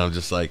pictures, and I'm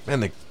just like, man,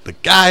 the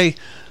guy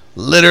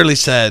literally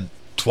said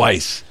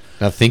twice.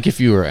 Now think if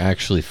you were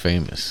actually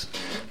famous.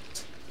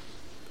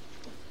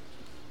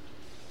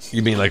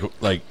 You mean like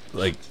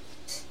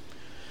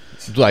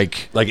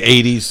Like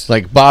 80s,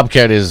 like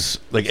Bobcat is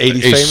like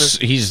 80s famous?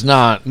 He's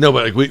not. No,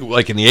 but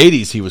like in the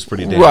 80s he was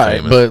pretty damn Right,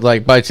 famous. but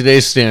like by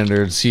today's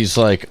standards, he's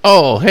like,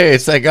 "Oh, hey,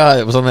 it's that guy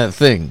that was on that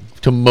thing."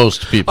 To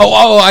most people.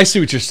 Oh, I see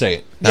what you're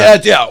saying.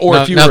 Yeah. Or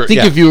if you were,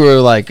 if you were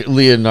like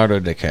Leonardo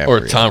DiCaprio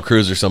or Tom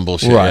Cruise or some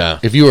bullshit. right? Yeah.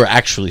 If you were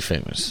actually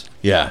famous,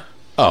 Yeah.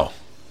 Oh,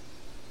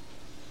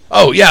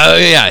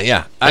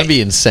 yeah. that'd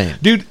be insane.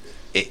 Dude,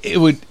 it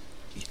would,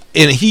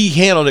 and he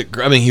handled it.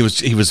 I mean, he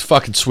was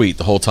fucking sweet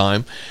the whole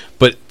time.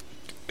 But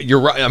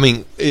you're right. I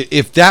mean,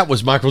 if that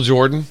was Michael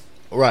Jordan,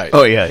 Right.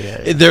 Oh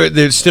yeah.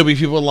 there'd still be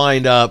people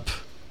lined up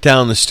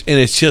down the and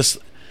it's just.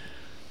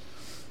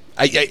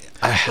 I They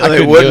couldn't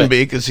do wouldn't it.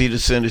 be because he'd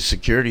have sent his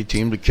security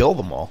team to kill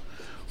them all.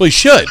 Well, he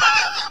should.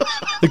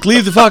 Like,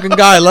 leave the fucking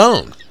guy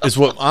alone. Is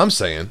what I'm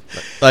saying.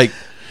 Like,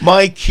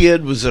 My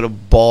kid was at a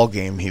ball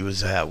game he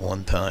was at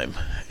one time,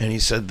 And he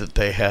said that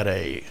they had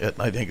I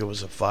think it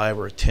was a 5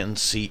 or a 10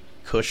 seat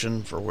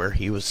cushion for where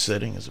he was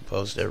sitting, as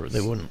opposed to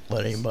they wouldn't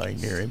let anybody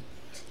near him.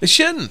 They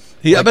shouldn't.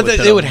 Like I bet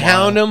within they would a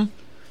hound mile. him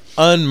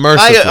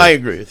unmercifully. I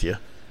agree with you.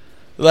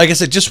 Like I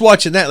said, just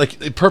watching that,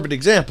 like a perfect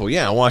example.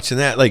 Yeah, watching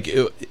that, like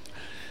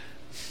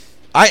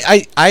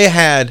I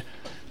had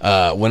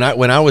when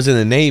I was in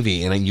the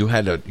Navy and you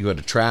had to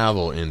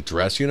travel in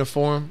dress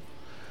uniform.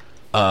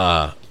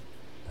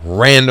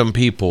 Random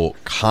people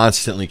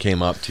constantly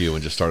came up to you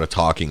and just started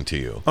talking to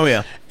you. Oh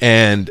yeah.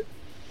 And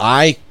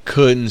I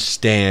couldn't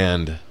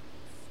stand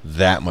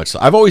that much.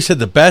 I've always said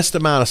the best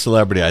amount of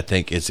celebrity, I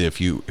think, is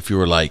if you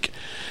were like,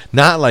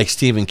 not like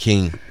Stephen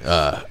King.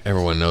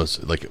 Everyone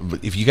knows, like,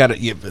 if you got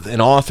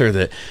an author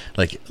that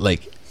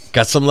like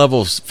got some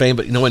level of fame,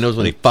 but no one knows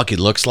what he fucking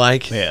looks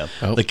like. Yeah.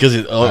 Oh.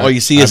 Because all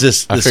you see is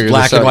this figured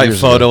black this and out white years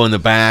photo ago. in the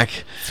back.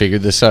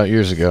 Figured this out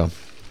years ago.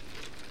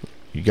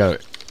 You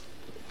got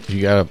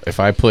if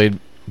I played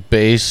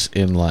bass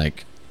in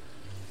like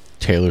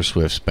Taylor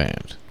Swift's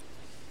band,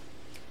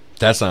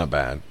 That's not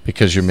bad.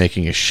 because you're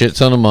making a shit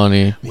ton of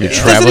money, you're It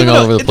traveling doesn't all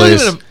even- over the it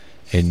doesn't place,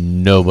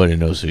 and nobody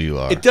knows who you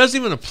are. It doesn't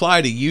even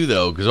apply to you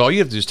though, because all you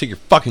have to do is take your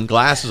fucking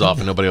glasses off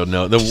and nobody will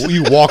know. Then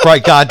you walk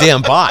right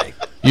goddamn by.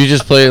 You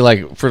just play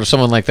like for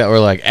someone like that, or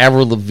like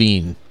Avril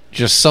Lavigne,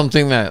 just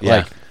something that Yeah.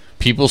 like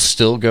people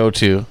still go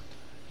to.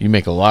 You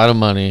make a lot of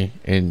money,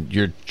 and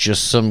you're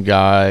just some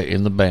guy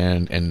in the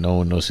band, and no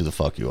one knows who the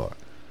fuck you are.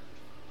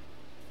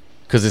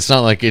 Because it's not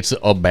like it's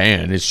a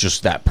band; it's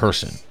just that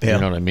person. Yeah.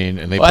 You know what I mean?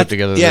 And they Well, put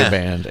together yeah. their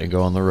band and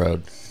go on the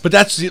road. But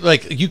that's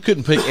like you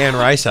couldn't pick Anne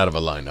Rice out of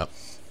a lineup.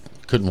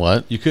 Couldn't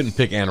what? You couldn't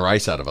pick Anne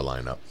Rice out of a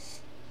lineup.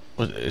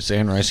 Is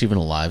Anne Rice even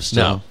alive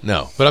still?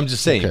 No. But I'm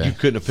just saying Okay. you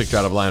couldn't have picked her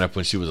out of a lineup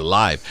when she was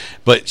alive.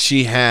 But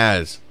she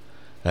had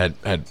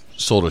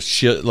sold a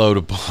shitload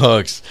of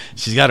books.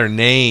 She's got her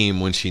name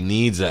when she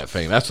needs that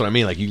fame. That's what I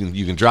mean. Like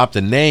you can drop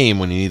the name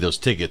when you need those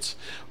tickets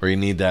or you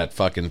need that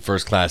fucking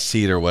first class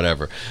seat or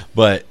whatever.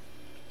 But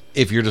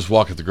if you're just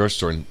walking at the grocery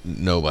store and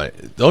nobody,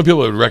 the only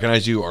people that would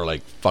recognize you are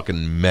like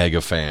fucking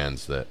mega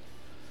fans that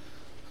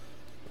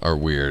are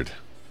weird.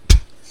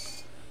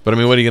 But I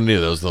mean, what are you gonna do?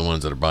 Those are the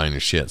ones that are buying your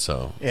shit.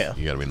 So Yeah.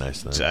 you gotta be nice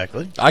to them.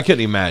 Exactly. I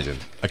couldn't imagine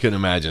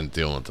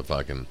dealing with the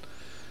fucking.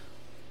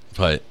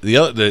 But the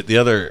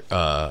other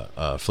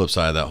flip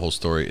side of that whole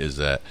story is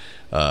that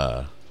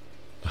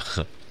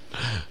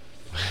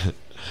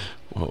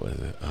what was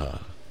it?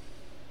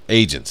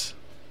 Agents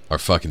are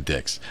fucking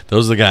dicks.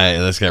 Those are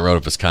this guy wrote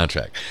up his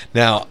contract.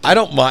 Now I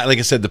don't mind. Like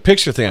I said, the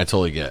picture thing I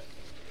totally get.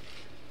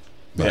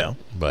 But, Yeah.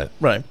 But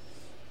Right.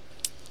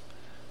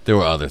 there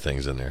were other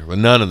things in there, but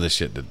none of the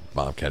shit did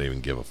Bobcat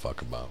even give a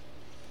fuck about.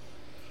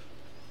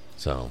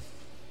 So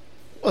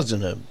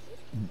Wasn't a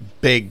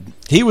big.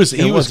 he was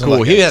It wasn't cool.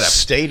 like He a had a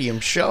stadium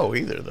show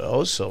either,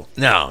 though. So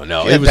no. you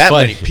It had was that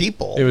funny. many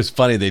people. It was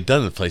funny. They'd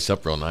done the place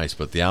up real nice,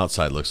 but the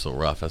outside looks so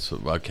rough. That's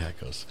what Bobcat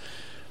goes.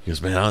 He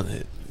goes,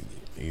 man.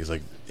 He's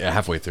like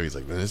halfway through. He's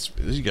like, man, this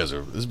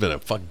has been a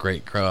fucking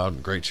great crowd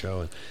and great show.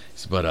 And he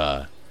said,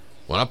 but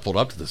when I pulled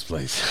up to this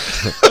place,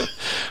 I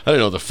didn't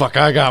know what the fuck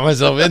I got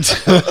myself into.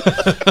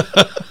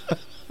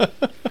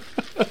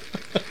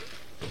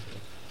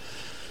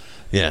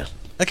 Yeah,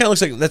 that kind of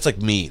looks like that's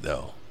like me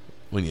though.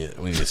 When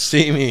you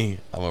see me,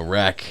 I'm a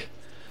wreck,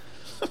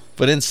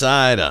 but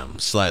inside I'm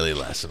slightly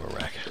less of a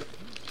wreck.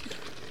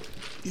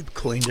 You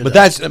cleaned it But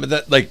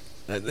up.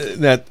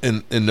 that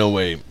in no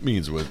way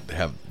means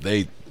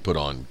they put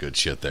on good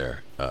shit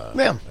there.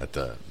 Yeah. At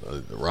the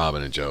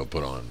Robin and Joe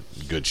put on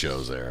good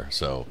shows there.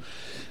 So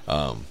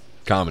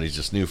comedy's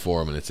just new for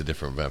them, and it's a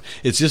different vibe.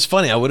 It's just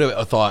funny. I would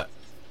have thought,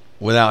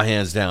 without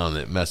hands down,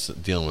 that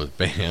dealing with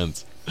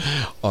bands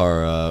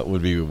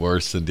would be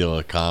worse than dealing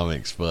with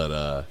comics.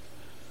 But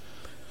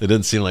it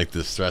doesn't seem like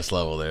the stress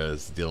level there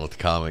is dealing with the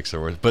comics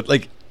or worse. But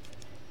like,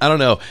 I don't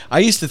know. I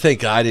used to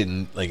think I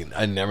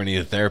never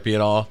needed therapy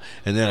at all,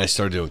 and then I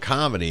started doing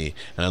comedy,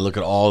 and I look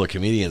at all the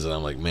comedians, and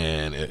I'm like,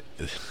 man,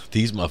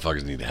 these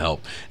motherfuckers need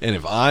help. And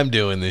if I'm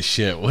doing this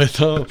shit with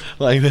them,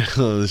 like,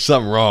 there's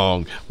something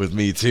wrong with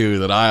me too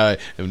that I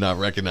am not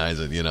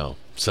recognizing,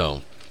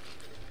 So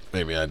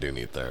maybe I do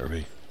need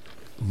therapy.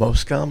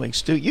 Most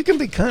comics do. You can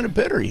be kind of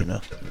bitter, you know.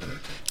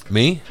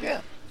 Me?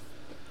 Yeah.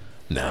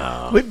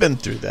 No. We've been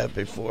through that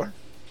before.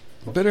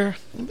 Bitter?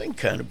 We've been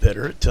kind of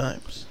bitter at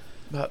times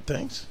about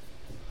things.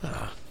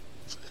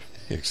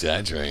 You're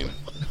exaggerating.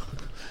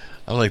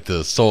 I'm like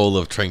the soul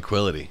of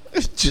tranquility.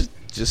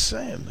 Just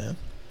saying, man.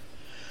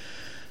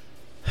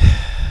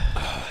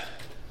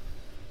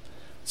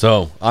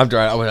 So I'm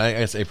dry. I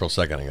guess April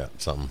 2nd I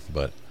got something,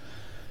 but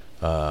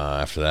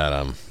after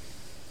that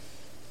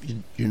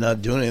You're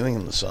not doing anything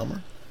in the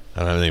summer? I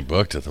don't have anything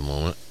booked at the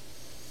moment.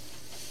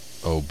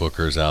 Oh,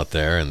 bookers out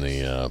there in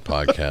the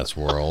podcast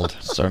world.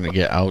 Starting to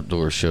get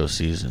outdoor show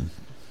season.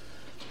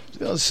 I was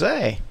going to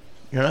say,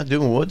 you're not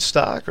doing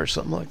Woodstock or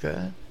something like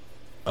that?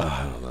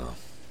 I don't know.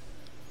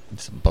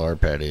 Some bar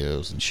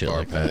patios and shit Bar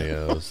like that.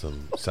 patios,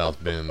 some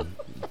South Bend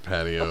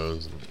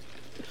patios.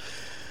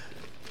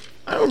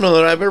 I don't know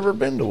that I've ever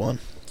been to one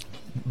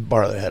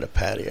bar that had a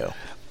patio.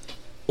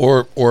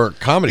 or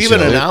comedy Even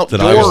show an that I was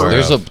outdoor- aware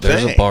There's of. a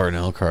thing. bar in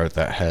Elkhart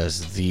that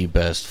has the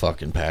best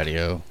fucking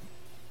patio.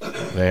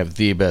 They have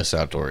the best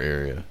outdoor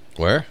area.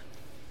 Where?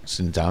 It's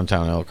in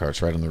downtown Elkhart.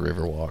 It's right on the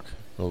Riverwalk.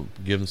 Well,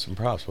 give them some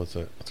props. What's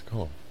it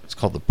called? It's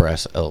called the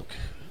Brass Elk.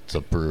 It's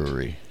a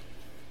brewery.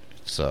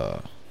 It's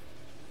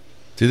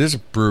Dude, there's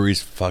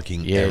breweries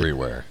fucking Yeah.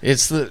 everywhere.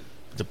 It's the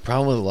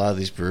problem with a lot of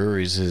these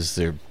breweries is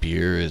their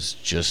beer is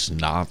just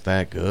not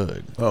that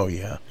good. Oh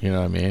yeah. You know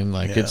what I mean?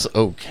 Like Yeah. it's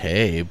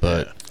okay,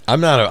 but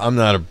I'm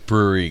not a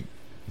brewery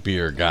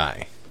beer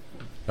guy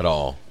at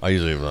all. I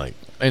usually like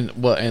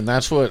and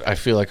that's what I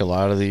feel like a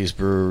lot of these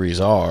breweries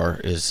are.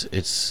 Is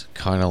it's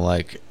kind of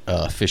like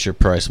Fisher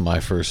Price, My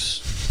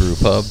First Brew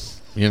Pub.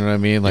 You know what I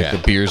mean? Like Yeah.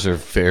 the beers are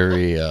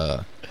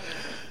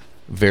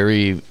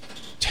very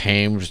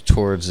tamed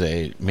towards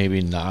a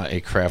maybe not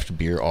a craft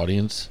beer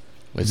audience.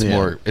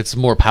 Yeah. It's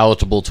more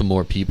palatable to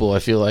more people, I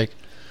feel like,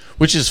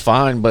 which is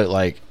fine, but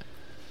like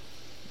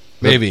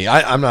maybe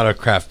I'm not a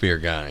craft beer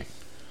guy.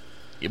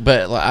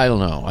 but like, I don't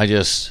know. I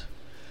just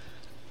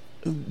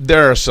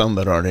There are some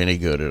that aren't any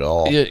good at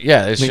all.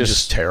 yeah, it's I mean, just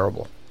just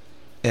terrible.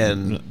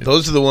 And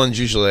those are the ones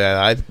usually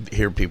I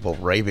hear people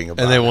raving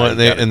about. And they want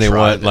I gotta they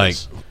try want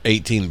this. like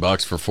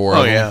 $18 for 4 Oh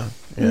of them. yeah.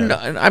 Yeah. No,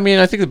 I mean,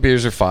 I think the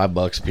beers are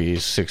 $5 a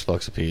piece,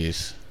 $6 a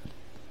piece.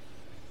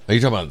 Are you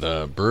talking about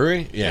the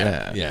brewery?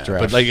 Yeah, yeah.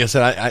 draft. But like I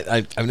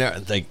said, I've never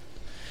like.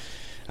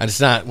 And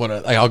it's not what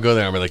like, I'll go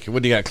there and be like,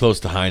 "What do you got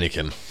close to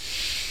Heineken?"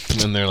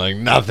 And they're like,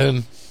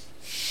 "Nothing."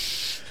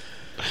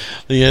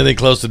 Yeah, anything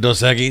close to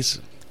Dos Equis?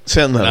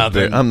 See, I'm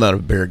Nothing. not a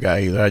beer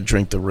guy either. I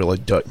drink the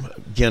really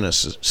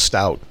Guinness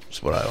Stout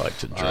is what I like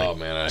to drink. Oh,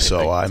 man, I'm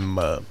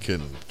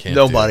Can't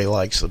nobody do it.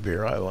 likes the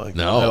beer I like.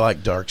 No. I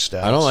like dark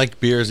stouts. I don't like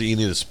beers that you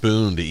need a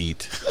spoon to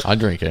eat. I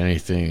drink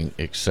anything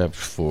except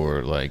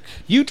for like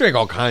You drink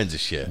all kinds of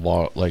shit.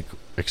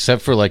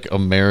 except for like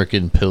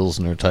American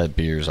Pilsner type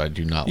beers. I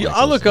do not. Yeah, like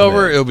I'll those. look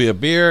over. It'll be a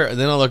beer, and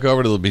then I'll look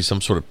over. It'll be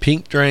some sort of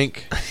pink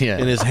drink Yeah.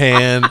 in his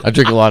hand. I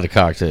drink a lot of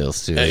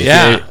cocktails too.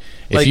 Yeah.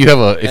 If Like-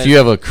 you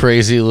have a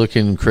crazy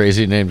looking,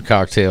 crazy named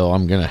cocktail,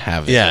 I'm gonna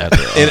have it. Yeah, at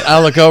the- and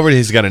I look over and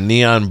he's got a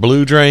neon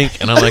blue drink,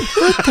 and I'm like,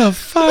 "What the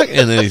fuck?"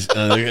 And then it's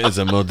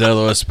a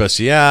Modelo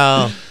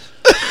Especial,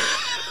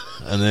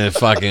 and then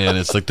fucking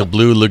it's like the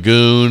Blue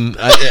Lagoon.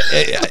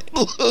 I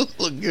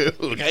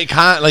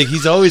can't like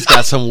he's always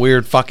got some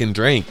weird fucking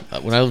drink.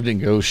 When I lived in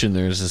Goshen,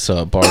 there's this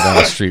bar down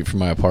the street from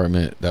my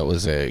apartment that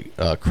was a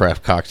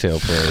craft cocktail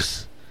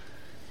place,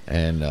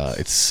 and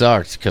it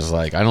sucked because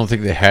like I don't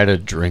think they had a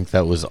drink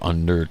that was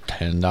under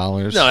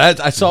 $10. No,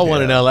 I saw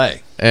one in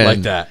L.A. And-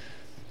 like that.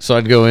 So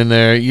I'd go in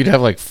there. You'd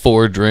have like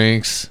 4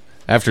 drinks.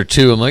 After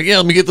 2, I'm like, yeah,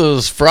 let me get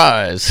those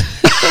fries.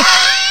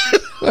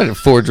 I had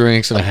 4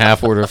 drinks and a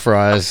half order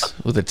fries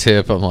with a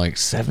tip. I'm like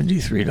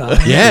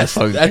 $73. Yes,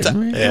 Fucking that's. kidding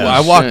me? Well,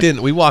 I walked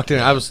in. We walked in.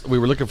 We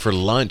were looking for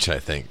lunch, I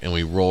think, and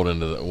we rolled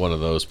into one of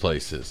those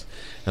places.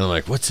 And I'm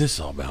like, "What's this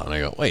all about?" And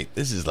I go, "Wait,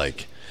 this is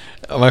like."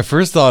 My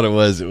first thought it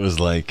was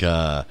like,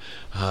 what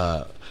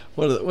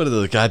are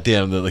the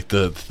goddamn the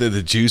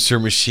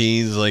juicer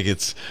machines? Like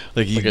it's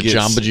like you Like a get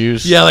Jamba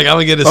Juice? Yeah, like I'm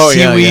gonna get a Oh,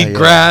 yeah, seaweed, yeah.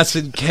 grass,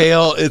 and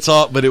kale. It's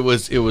all, but it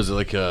was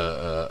like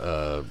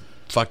a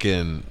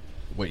fucking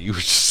what you were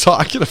just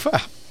talking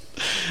about.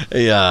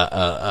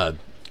 A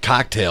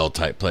cocktail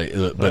type place,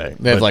 but Right.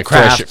 They have but like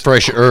craft,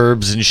 fresh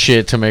herbs and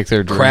shit to make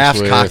their drinks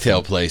craft with.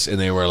 cocktail place, and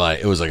they were like,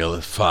 it was like it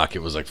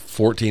was like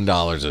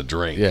 $14 a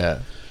drink. Yeah.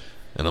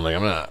 And I'm like,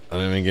 I'm not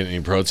even getting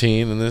any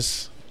protein in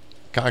this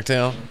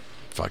cocktail.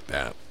 Fuck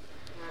that.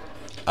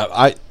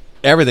 I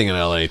everything in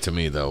LA to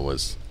me though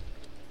was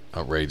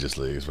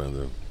outrageously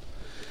expensive.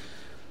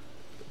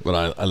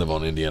 But I live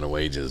on Indiana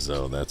wages,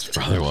 so that's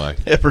probably why.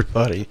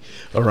 Everybody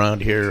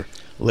around here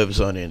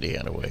lives on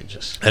Indiana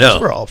wages. I know.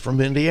 We're all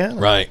from Indiana.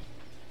 Right.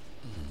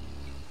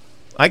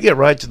 I get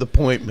right to the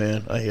point,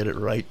 man. I hit it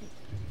right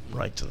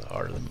to the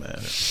heart of the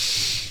matter.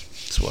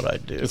 That's what I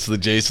do. It's the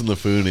Jason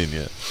LaFoon in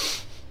you.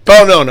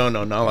 Oh no,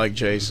 not like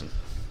Jason.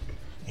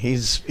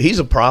 He's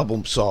a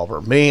problem solver.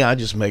 Me, I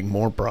just make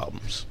more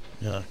problems.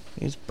 Yeah,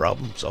 he's a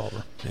problem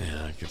solver.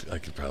 Yeah, I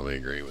could probably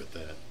agree with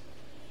that.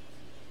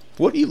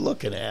 What are you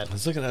looking at? I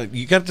was looking at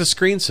you got the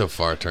screen so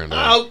far turned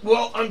on. Oh,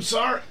 well, I'm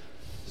sorry.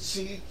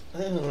 See,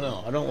 I don't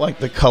know. I don't like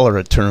the color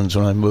it turns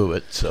when I move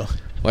it. So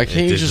Why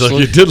can't you just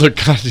It did look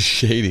kind of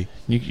shady.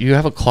 You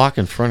have a clock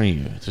in front of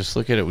you. Just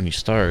look at it when you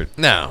start.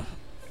 No.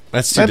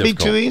 That's too That'd be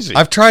difficult. too easy.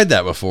 I've tried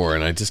that before,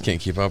 and I just can't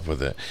keep up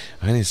with it.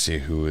 I need to see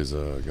who is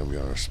going to be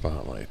on our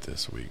spotlight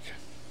this week.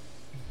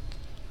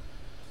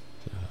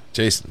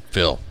 Jason,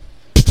 Phil.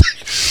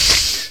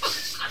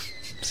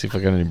 See if I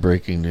got any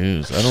breaking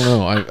news. I don't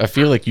know. I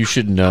feel like you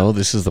should know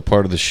this is the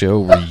part of the show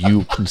where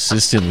you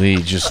consistently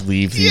just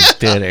leave these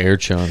dead air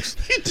chunks.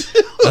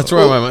 That's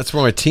where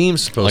my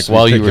team's supposed Like to be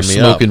while you were picking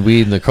me up. smoking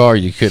weed in the car,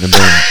 you couldn't have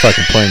been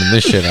fucking planning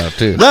this shit out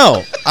too.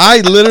 No,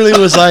 I literally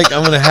was like, I'm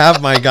going to have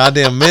my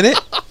goddamn minute.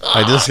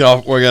 I just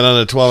got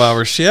on a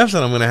 12-hour shift,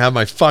 and I'm going to have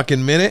my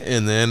fucking minute,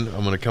 and then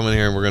I'm going to come in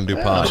here and we're going to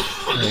do pod.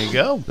 there you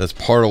go. That's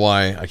part of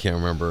why I can't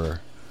remember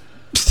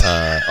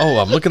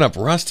I'm looking up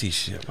Rusty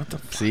shit. What the?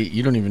 See,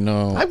 you don't even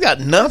know. I've got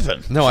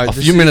nothing. No, A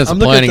few minutes of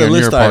planning on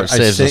your part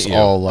saves us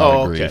all a lot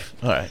of Okay. grief.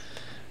 All right.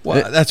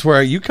 Well, that's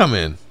where you come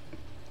in.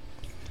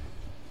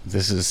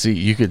 See,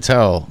 you could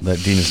tell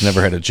that Dean has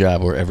never had a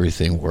job where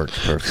everything worked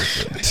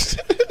perfectly.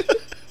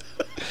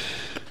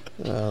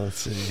 Let's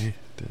see.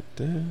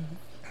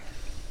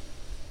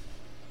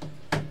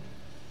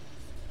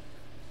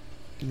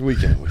 We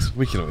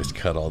can always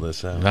cut all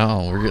this out.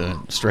 No, we're gonna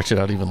stretch it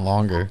out even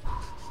longer.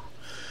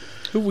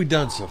 Who have we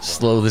done so far?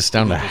 Slow this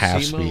down to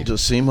half Decimo? speed.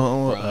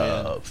 Decimo,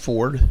 Brian.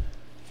 Ford.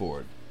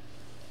 Ford.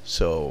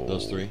 So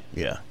Those three?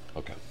 Yeah.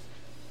 Okay.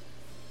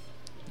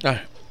 All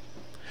right.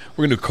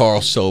 We're gonna do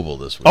Carl Sobel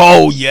this week.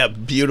 Oh yeah,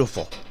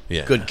 beautiful.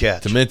 Yeah. Good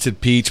catch.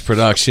 Demented Peach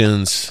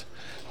Productions.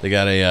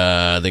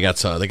 They're about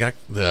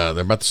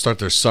to start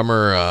their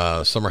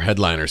summer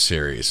headliner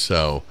series.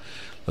 So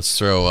let's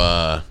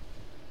throw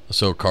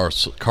Carl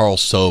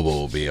Sobel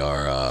will be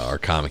our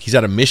comic. He's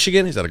out of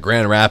Michigan. He's out of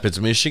Grand Rapids,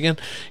 Michigan.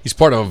 He's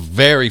part of a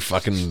very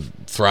fucking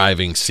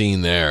thriving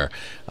scene there.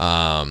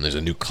 There's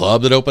a new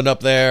club that opened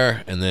up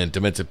there, and then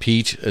Demented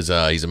Peach he's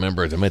a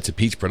member of Demented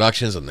Peach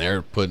Productions, and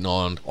they're putting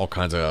on all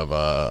kinds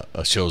of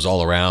shows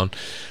all around.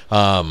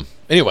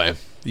 Anyway,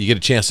 you get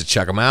a chance to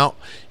check him out.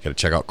 You got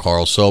to check out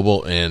Carl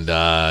Sobel,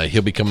 and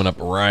he'll be coming up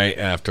right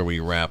after we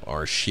wrap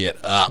our shit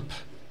up,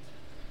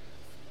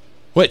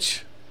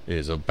 which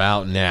is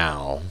about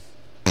now.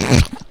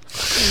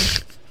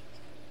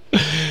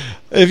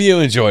 If you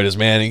enjoyed us,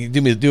 man,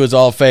 do us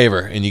all a favor,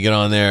 and you get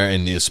on there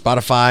and you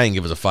Spotify and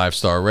give us a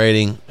 5-star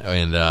rating,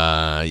 and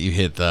you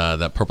hit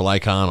that purple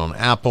icon on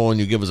Apple and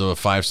you give us a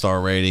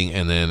 5-star rating,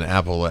 and then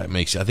Apple I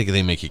think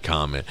they make you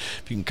comment.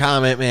 If you can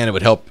comment, man, it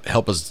would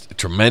help us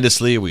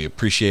tremendously. We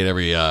appreciate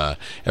every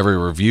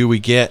review we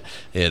get.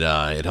 It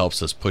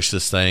helps us push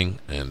this thing,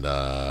 and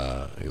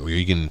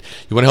you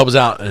want to help us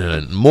out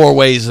in more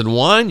ways than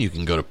one. You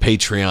can go to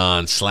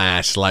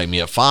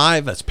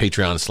Patreon/LightMeAt5. That's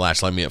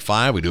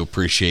Patreon/LightMeAt5. We do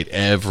appreciate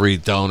every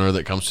donor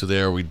that comes to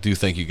there. We do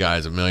thank you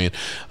guys a million.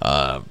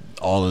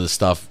 All of this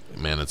stuff,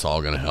 man, it's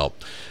all going to help.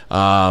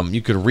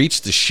 You can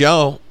reach the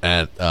show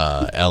at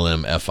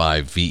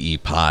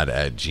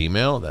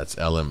lmfivepod@gmail. That's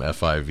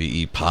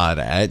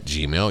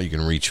lmfivepod@gmail. You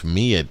can reach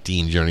me at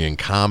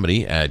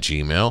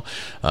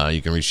deanjourneyandcomedy@gmail.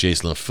 You can reach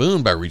Jason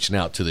LaFoon by reaching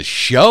out to the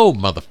show,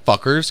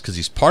 motherfuckers, because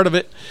he's part of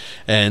it.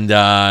 And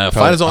find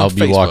us on I'll Facebook.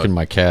 be walking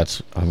my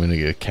cats. I'm going to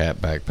get a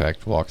cat backpack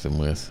to walk them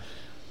with.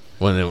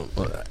 I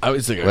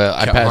was thinking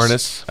I cat passed,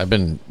 harness. I've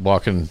been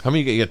walking How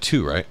many you got?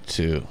 2, right?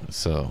 2,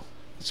 so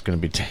it's going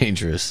to be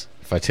dangerous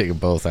if I take them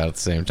both out at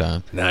the same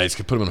time. Nice.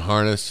 Can put them in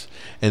harness,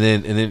 and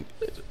then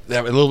they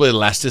have a little bit of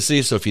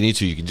elasticity. So if you need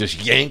to, you can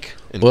just yank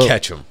and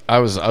catch them. I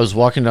was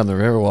walking down the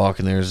Riverwalk,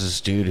 and there's this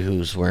dude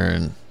who's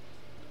wearing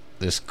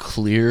this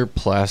clear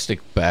plastic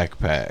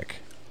backpack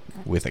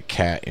with a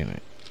cat in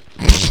it.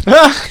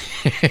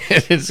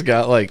 It's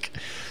got like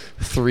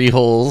 3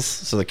 holes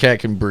so the cat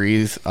can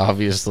breathe,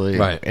 obviously,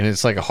 right? And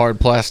it's like a hard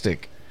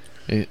plastic.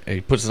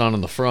 He puts it on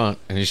in the front,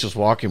 and he's just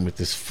walking with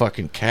this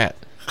fucking cat.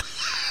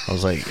 I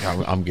was like,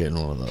 I'm getting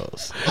one of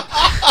those.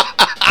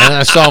 And then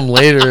I saw him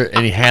later,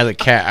 and he had the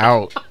cat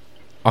out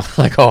on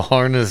like a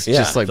harness,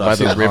 just like by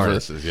the river.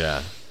 Harnesses,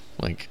 yeah.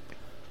 Like,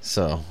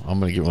 so I'm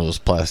gonna get one of those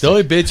plastic. The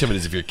only bitch of it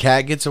is if your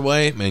cat gets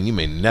away, man, you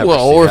may never.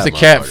 Well, see or that if the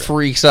cat motherfucker.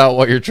 freaks out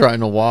while you're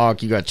trying to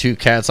walk, you got 2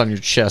 cats on your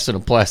chest in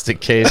a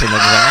plastic case, and they're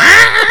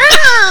like,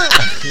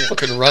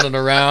 fucking running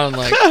around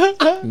like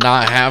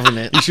not having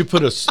it. You should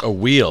put a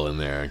wheel in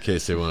there in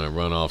case they want to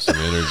run off some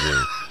energy.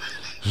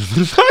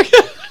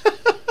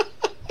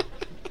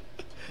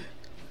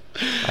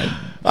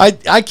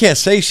 I can't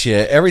say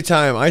shit. Every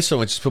time I so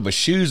much just put my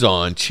shoes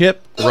on,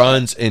 Chip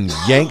runs and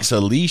yanks a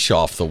leash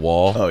off the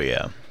wall. Oh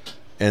yeah.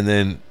 And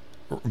then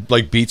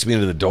like beats me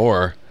into the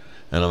door,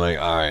 and I'm like,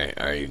 all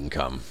right, you can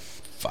come.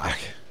 Fuck,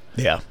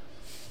 Yeah.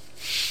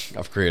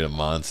 I've created a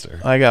monster.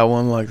 I got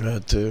one like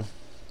that too.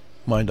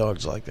 My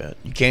dog's like that.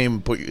 You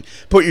can't even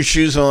put your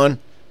shoes on.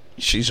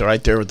 She's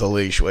right there with the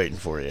leash waiting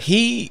for you.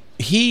 He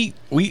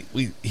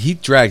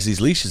drags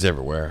these leashes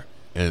everywhere,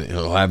 and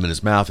he'll have them in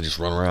his mouth and just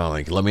run around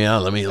like, let me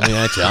out, let me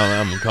at you.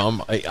 I'm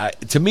come.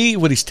 To me,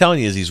 what he's telling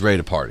you is he's ready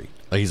to party.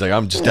 Like he's like,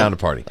 I'm just down to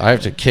party. I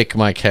have to kick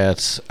my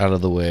cats out of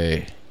the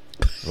way.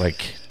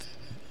 Like,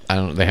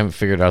 they haven't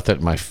figured out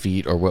that my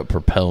feet are what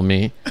propel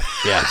me.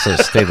 Yeah. So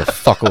stay the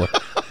fuck away.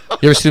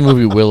 You ever seen the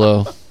movie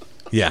Willow?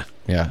 Yeah.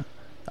 Yeah.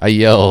 I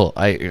yell.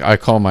 I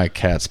call my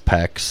cats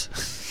Pecks.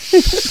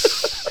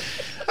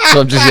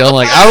 So I'm just yelling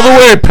like, out of the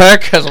way,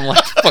 Peck, as I'm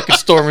like fucking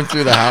storming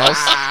through the house.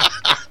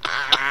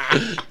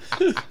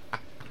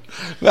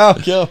 Val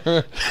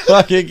Kilmer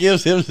fucking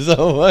gives him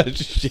so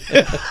much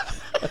shit.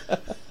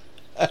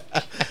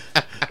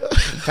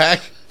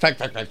 Pack.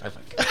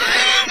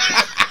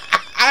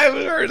 I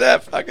haven't heard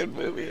that fucking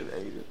movie in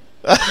ages.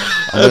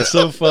 That's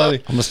so funny.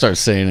 I'm gonna start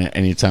saying it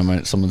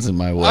anytime someone's in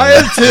my way. I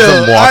am too. As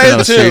I'm walking I am down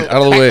the too. street.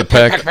 Out of the way,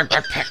 Peck.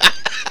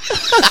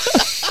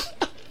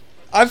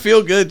 I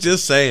feel good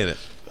just saying it.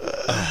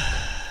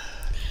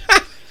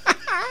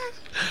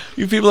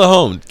 You people at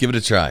home, give it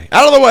a try.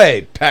 Out of the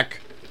way, Peck.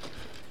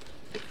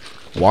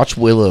 Watch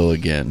Willow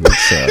again.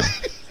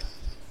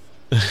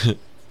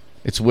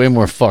 It's way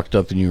more fucked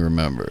up than you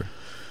remember.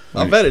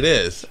 I bet it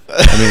is.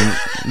 I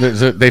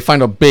mean, they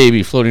find a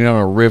baby floating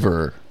down a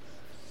river,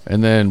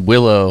 and then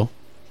Willow.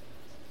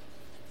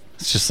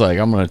 It's just like,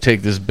 I'm gonna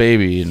take this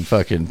baby and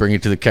fucking bring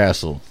it to the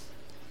castle.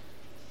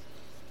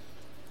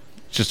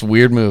 It's just a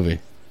weird movie.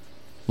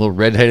 Little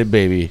redheaded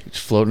baby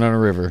just floating on a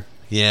river.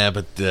 Yeah,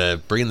 but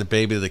bringing the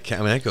baby to the I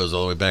mean, that goes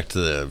all the way back to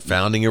the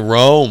founding of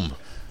Rome.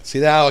 See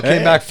how it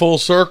came back full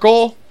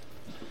circle?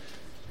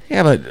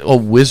 Yeah, but a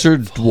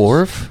wizard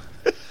dwarf?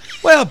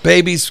 Well,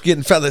 babies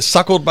getting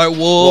suckled by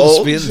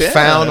wolves, being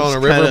found on a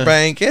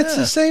riverbank. It's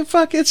the same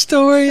fucking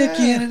story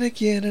again and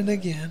again and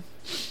again.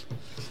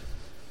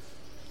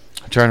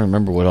 I'm trying to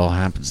remember what all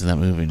happens in that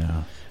movie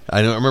now. I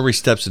remember he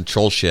steps in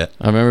troll shit.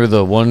 I remember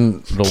the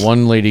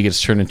one lady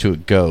gets turned into a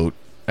goat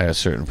at a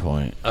certain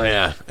point. Oh,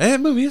 yeah. That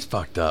movie is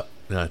fucked up.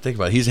 Now I think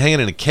about it. He's hanging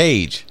in a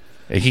cage.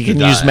 He can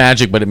use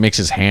magic, but it makes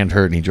his hand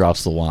hurt and he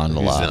drops the wand a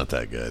lot. He's not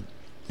that good.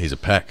 He's a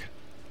peck.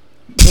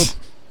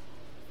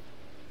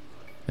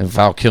 And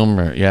Val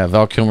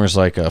Kilmer's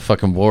like a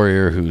fucking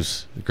warrior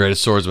who's the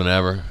greatest swordsman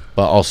ever,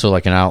 but also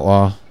like an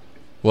outlaw.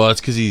 Well,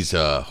 it's because he's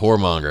a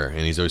whoremonger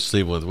and he's always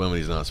sleeping with women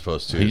he's not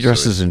supposed to. He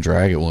dresses in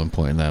drag at one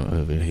point in that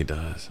movie. He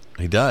does.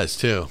 He does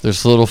too.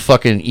 There's little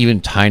fucking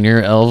even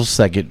tinier elves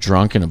that get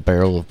drunk in a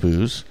barrel of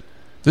booze.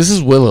 This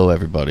is Willow,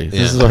 everybody.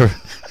 This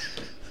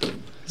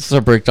is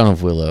our breakdown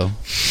of Willow.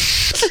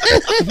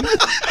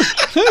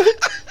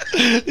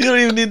 You don't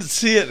even need to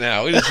see it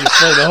now. We just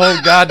explained the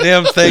whole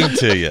goddamn thing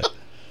to you.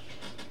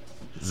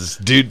 This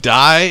dude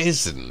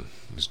dies, and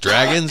there's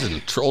dragons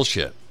and troll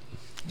shit.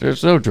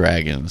 There's no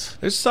dragons.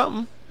 There's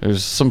something.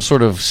 There's some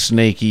sort of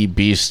snaky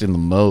beast in the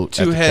moat.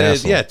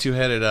 Two-headed, yeah,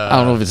 two-headed. I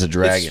don't know if it's a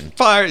dragon. It's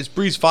fire. It's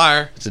breeze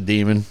fire. It's a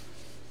demon.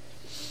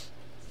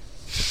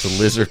 It's a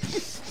lizard.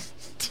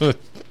 It's a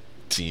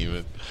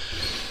demon.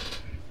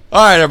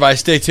 All right, everybody,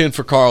 stay tuned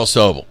for Carl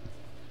Sobel.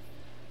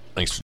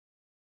 Thanks.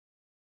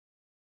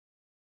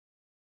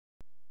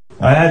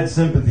 I had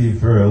sympathy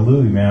for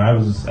Louie, man.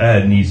 I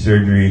had knee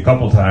surgery a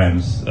couple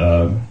times.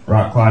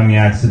 Rock climbing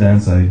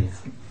accidents. I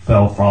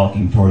fell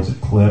frolicking towards a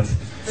cliff.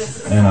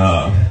 And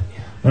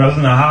when I was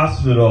in the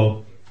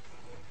hospital,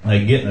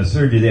 like getting the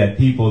surgery, they had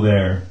people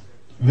there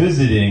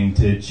visiting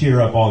to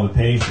cheer up all the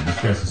patients,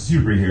 dressed as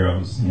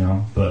superheroes, you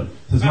know. But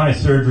since my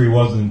surgery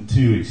wasn't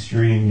too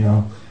extreme, you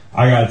know,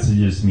 I got to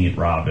just meet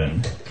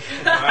Robin.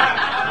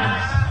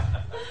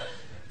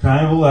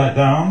 Kind of a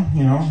letdown,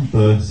 you know.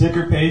 The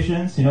sicker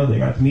patients, you know, they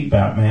got to meet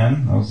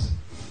Batman. I was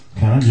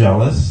kind of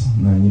jealous.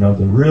 And then, you know,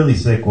 the really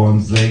sick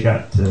ones, they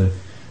got to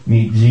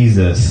meet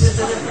Jesus.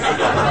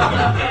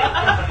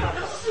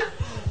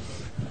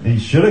 He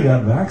should have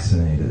got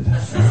vaccinated.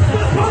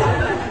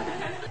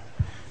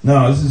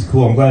 No, this is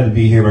cool. I'm glad to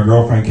be here. My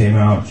girlfriend came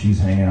out. She's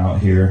hanging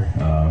out here.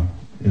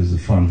 It was a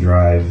fun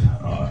drive.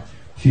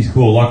 She's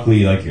cool.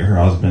 Luckily, like, her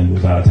husband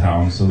was out of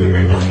town, so we were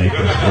able to make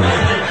this work.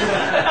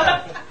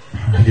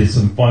 We did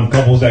some fun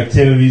couples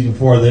activities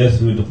before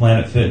this. We went to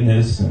Planet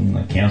Fitness and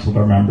like canceled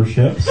our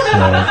memberships. So,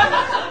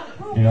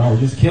 you know, we're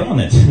just killing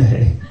it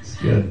today. It's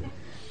good.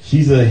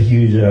 She's a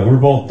huge, we're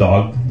both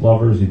dog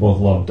lovers. We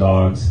both love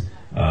dogs.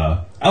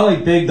 I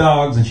like big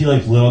dogs and she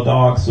likes little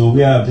dogs. So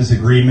we have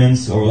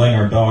disagreements over letting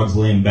our dogs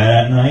lay in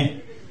bed at night.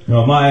 You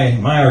know, my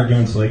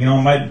argument's like, you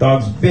know, my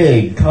dog's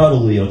big,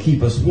 cuddly, it'll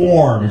keep us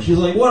warm. And she's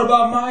like, what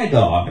about my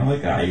dog? I'm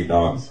like, your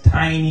dog's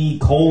tiny,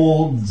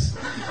 cold,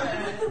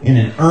 in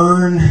an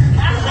urn.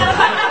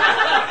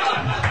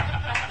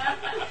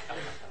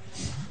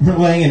 We're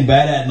laying in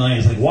bed at night.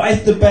 It's like, why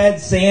is the bed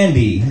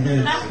sandy?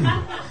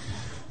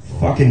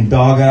 Fucking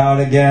dog out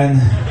again.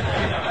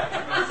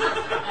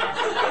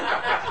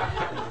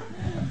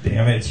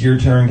 Damn it, it's your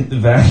turn. Get the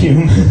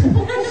vacuum.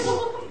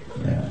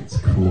 Yeah, it's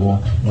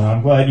cool. Well,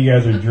 I'm glad you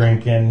guys are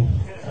drinking.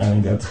 I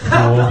think that's cool.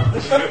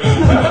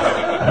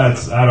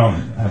 I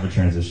don't have a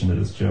transition to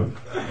this joke.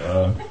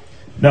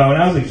 No, when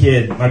I was a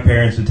kid, my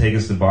parents would take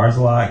us to bars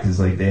a lot because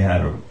like they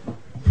had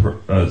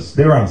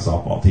they were on a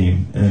softball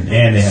team and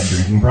they had a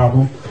drinking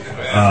problem.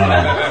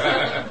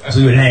 So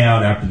we would hang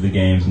out after the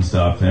games and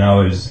stuff. And I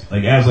was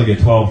like, as like a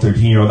 12,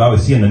 13-year-old, I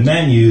was seeing the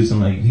menus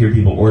and like hear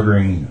people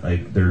ordering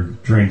like their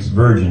drinks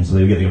virgin. So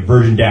they would get like a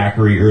virgin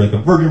daiquiri or like a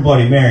virgin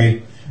Bloody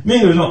Mary.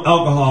 Meaning there's no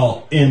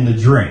alcohol in the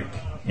drink,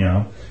 you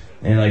know.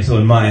 And like so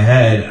in my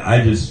head,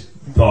 I just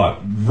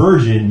thought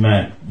virgin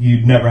meant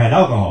you'd never had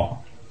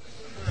alcohol.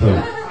 So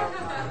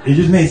it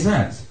just made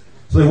sense.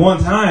 So like one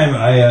time,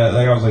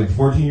 I was like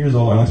 14 years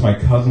old. I went to my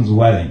cousin's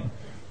wedding,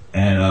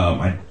 and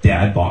my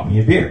dad bought me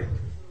a beer.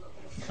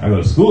 I go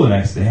to school the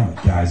next day. I'm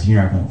like, guys,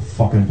 you're not gonna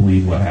fucking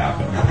believe what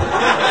happened.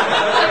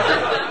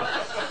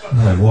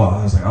 I'm like, well,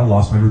 I was like, I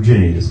lost my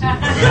virginity this week.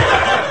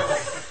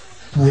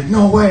 I'm like,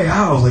 no way.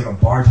 How? I was like a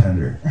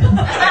bartender.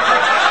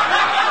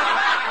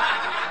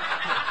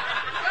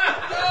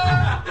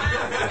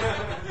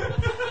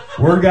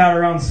 Word got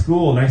around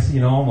school. Next thing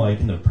you know, I'm like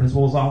in the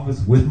principal's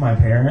office with my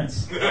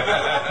parents.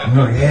 I'm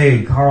like,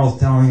 hey, Carl's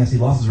telling us he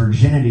lost his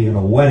virginity at a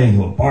wedding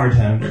to a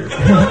bartender.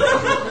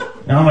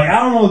 And And I'm like, I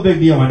don't know the big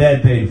deal. My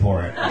dad paid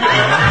for it.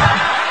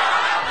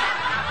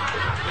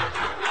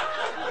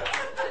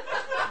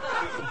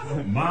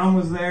 Mom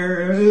was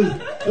there.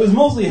 It was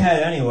mostly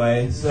head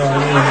anyway, so I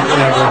mean,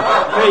 whatever.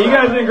 Hey, you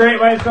guys have been great,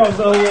 Mike. So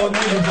thank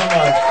you so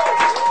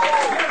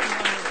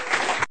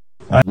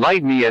much.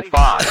 Light me at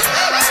 5.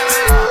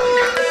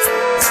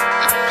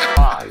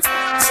 5.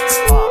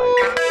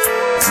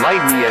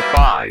 Light me at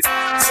 5.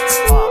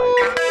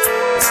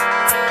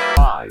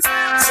 5.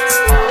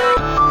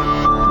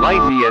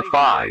 Light me at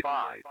 5.